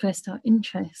we expressed our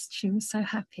interest, she was so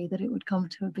happy that it would come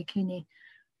to a bikini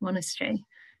monastery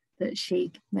that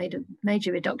she made a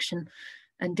major reduction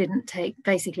and didn't take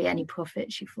basically any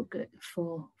profit. She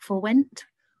forwent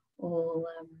all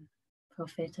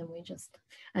profit,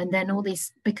 and then all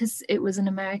these, because it was an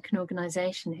American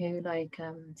organization who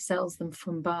sells them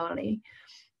from Bali.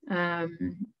 I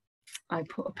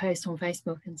put a post on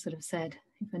Facebook and sort of said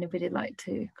if anybody would like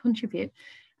to contribute,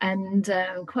 and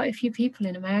quite a few people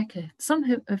in America, some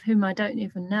of whom I don't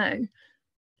even know,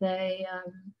 they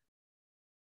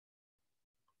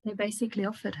basically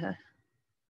offered her.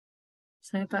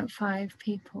 So about 5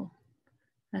 people,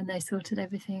 and they sorted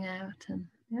everything out, and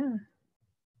yeah,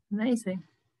 amazing.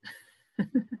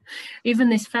 Even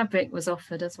this fabric was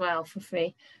offered as well for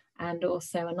free, and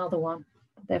also another one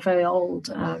they're very old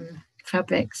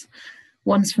fabrics.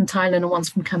 One's from Thailand and one's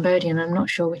from Cambodia, and I'm not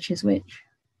sure which is which.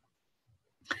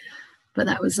 But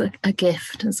that was a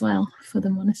gift as well for the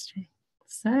monastery.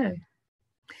 So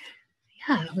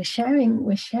yeah, we're sharing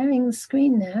the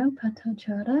screen now,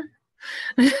 Patachara.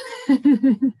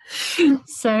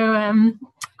 So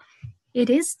it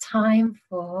is time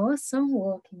for some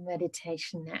walking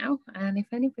meditation now. And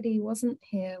if anybody wasn't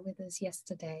here with us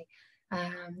yesterday,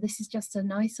 this is just a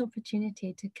nice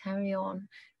opportunity to carry on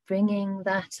bringing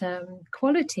that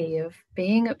quality of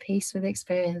being at peace with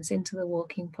experience into the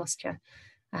walking posture.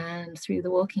 And through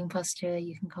the walking posture,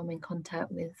 you can come in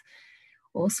contact with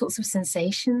all sorts of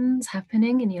sensations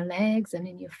happening in your legs and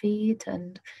in your feet,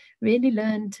 and really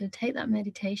learn to take that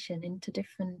meditation into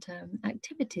different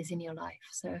activities in your life.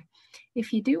 So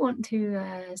if you do want to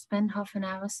spend half an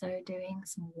hour or so doing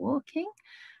some walking,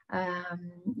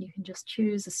 you can just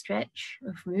choose a stretch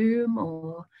of room,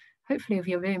 or hopefully of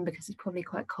your room, because it's probably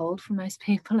quite cold for most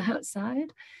people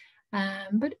outside.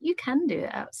 But you can do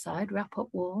it outside, wrap up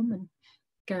warm and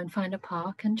go and find a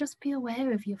park and just be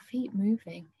aware of your feet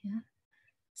moving. Yeah.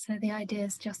 So the idea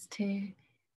is just to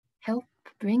help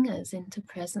bring us into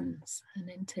presence and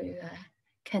into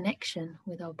connection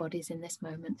with our bodies in this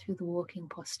moment through the walking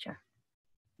posture.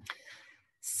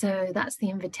 So that's the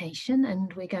invitation,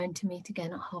 and we're going to meet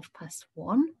again at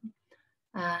 1:30.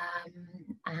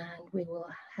 And we will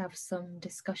have some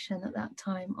discussion at that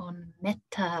time on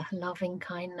metta, loving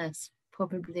kindness,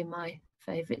 probably my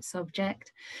favorite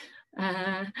subject,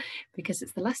 because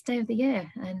it's the last day of the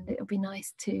year, and it'll be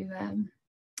nice to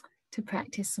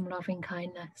practice some loving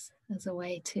kindness as a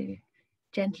way to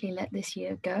gently let this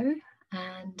year go.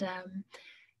 And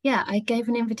yeah, I gave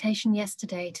an invitation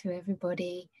yesterday to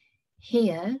everybody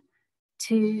here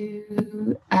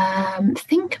to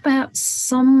think about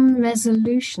some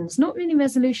resolutions. Not really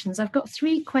resolutions. I've got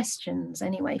 3 questions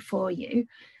anyway for you.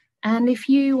 And if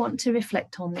you want to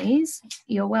reflect on these,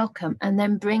 you're welcome. And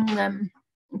then bring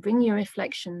your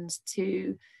reflections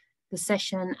to the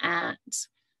session at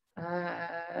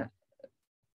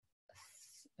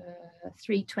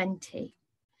 3:20.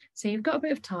 So you've got a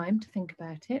bit of time to think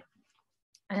about it.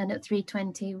 And at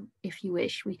 3:20, if you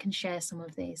wish, we can share some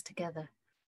of these together.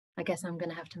 I guess I'm going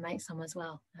to have to make some as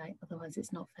well, right? Otherwise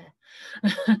it's not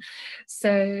fair.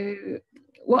 So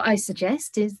what I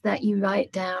suggest is that you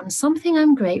write down something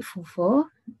I'm grateful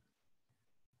for,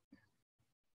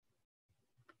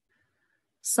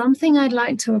 something I'd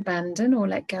like to abandon or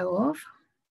let go of,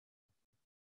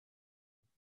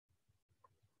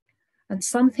 and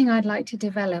something I'd like to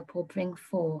develop or bring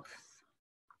forth.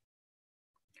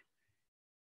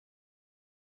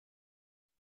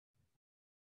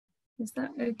 Is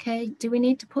that okay? Do we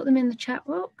need to put them in the chat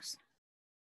box?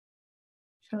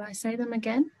 Shall I say them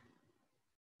again?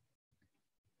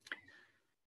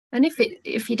 And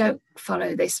if you don't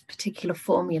follow this particular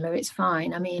formula, it's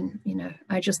fine. I mean, you know,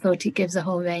 I just thought it gives a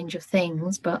whole range of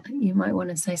things, but you might want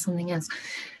to say something else.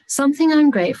 Something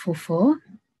I'm grateful for,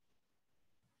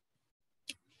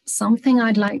 something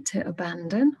I'd like to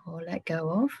abandon or let go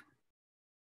of,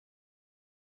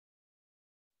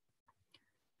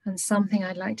 and something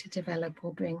I'd like to develop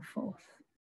or bring forth.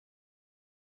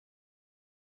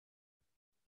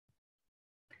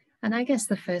 And I guess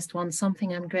the first one,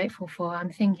 something I'm grateful for, I'm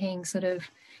thinking sort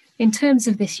of in terms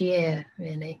of this year,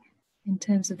 really, in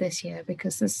terms of this year,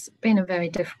 because there's been a very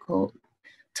difficult,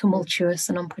 tumultuous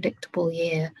and unpredictable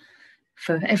year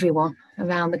for everyone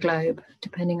around the globe,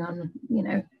 depending on, you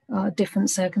know, our different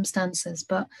circumstances.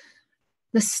 But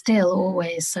there's still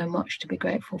always so much to be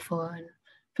grateful for. And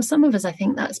for some of us, I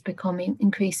think that's becoming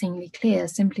increasingly clear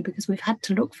simply because we've had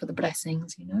to look for the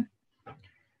blessings, you know.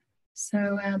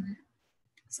 So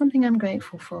something I'm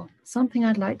grateful for, something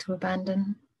I'd like to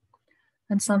abandon,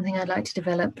 and something I'd like to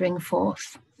develop, bring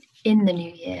forth in the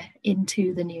new year,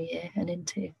 into the new year and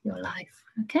into your life.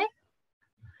 Okay?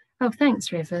 Oh,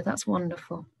 thanks, River. That's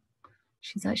wonderful.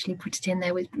 She's actually put it in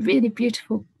there with really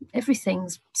beautiful,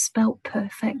 everything's spelt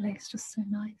perfectly. It's just so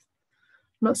nice.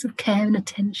 Lots of care and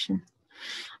attention.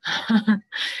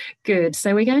 Good.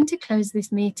 So we're going to close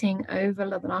this meeting over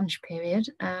the lunch period,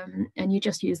 and you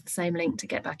just use the same link to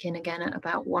get back in again at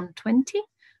about 1:20.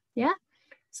 Yeah.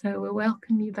 So we'll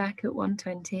welcome you back at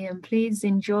 1:20, and please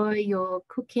enjoy your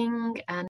cooking and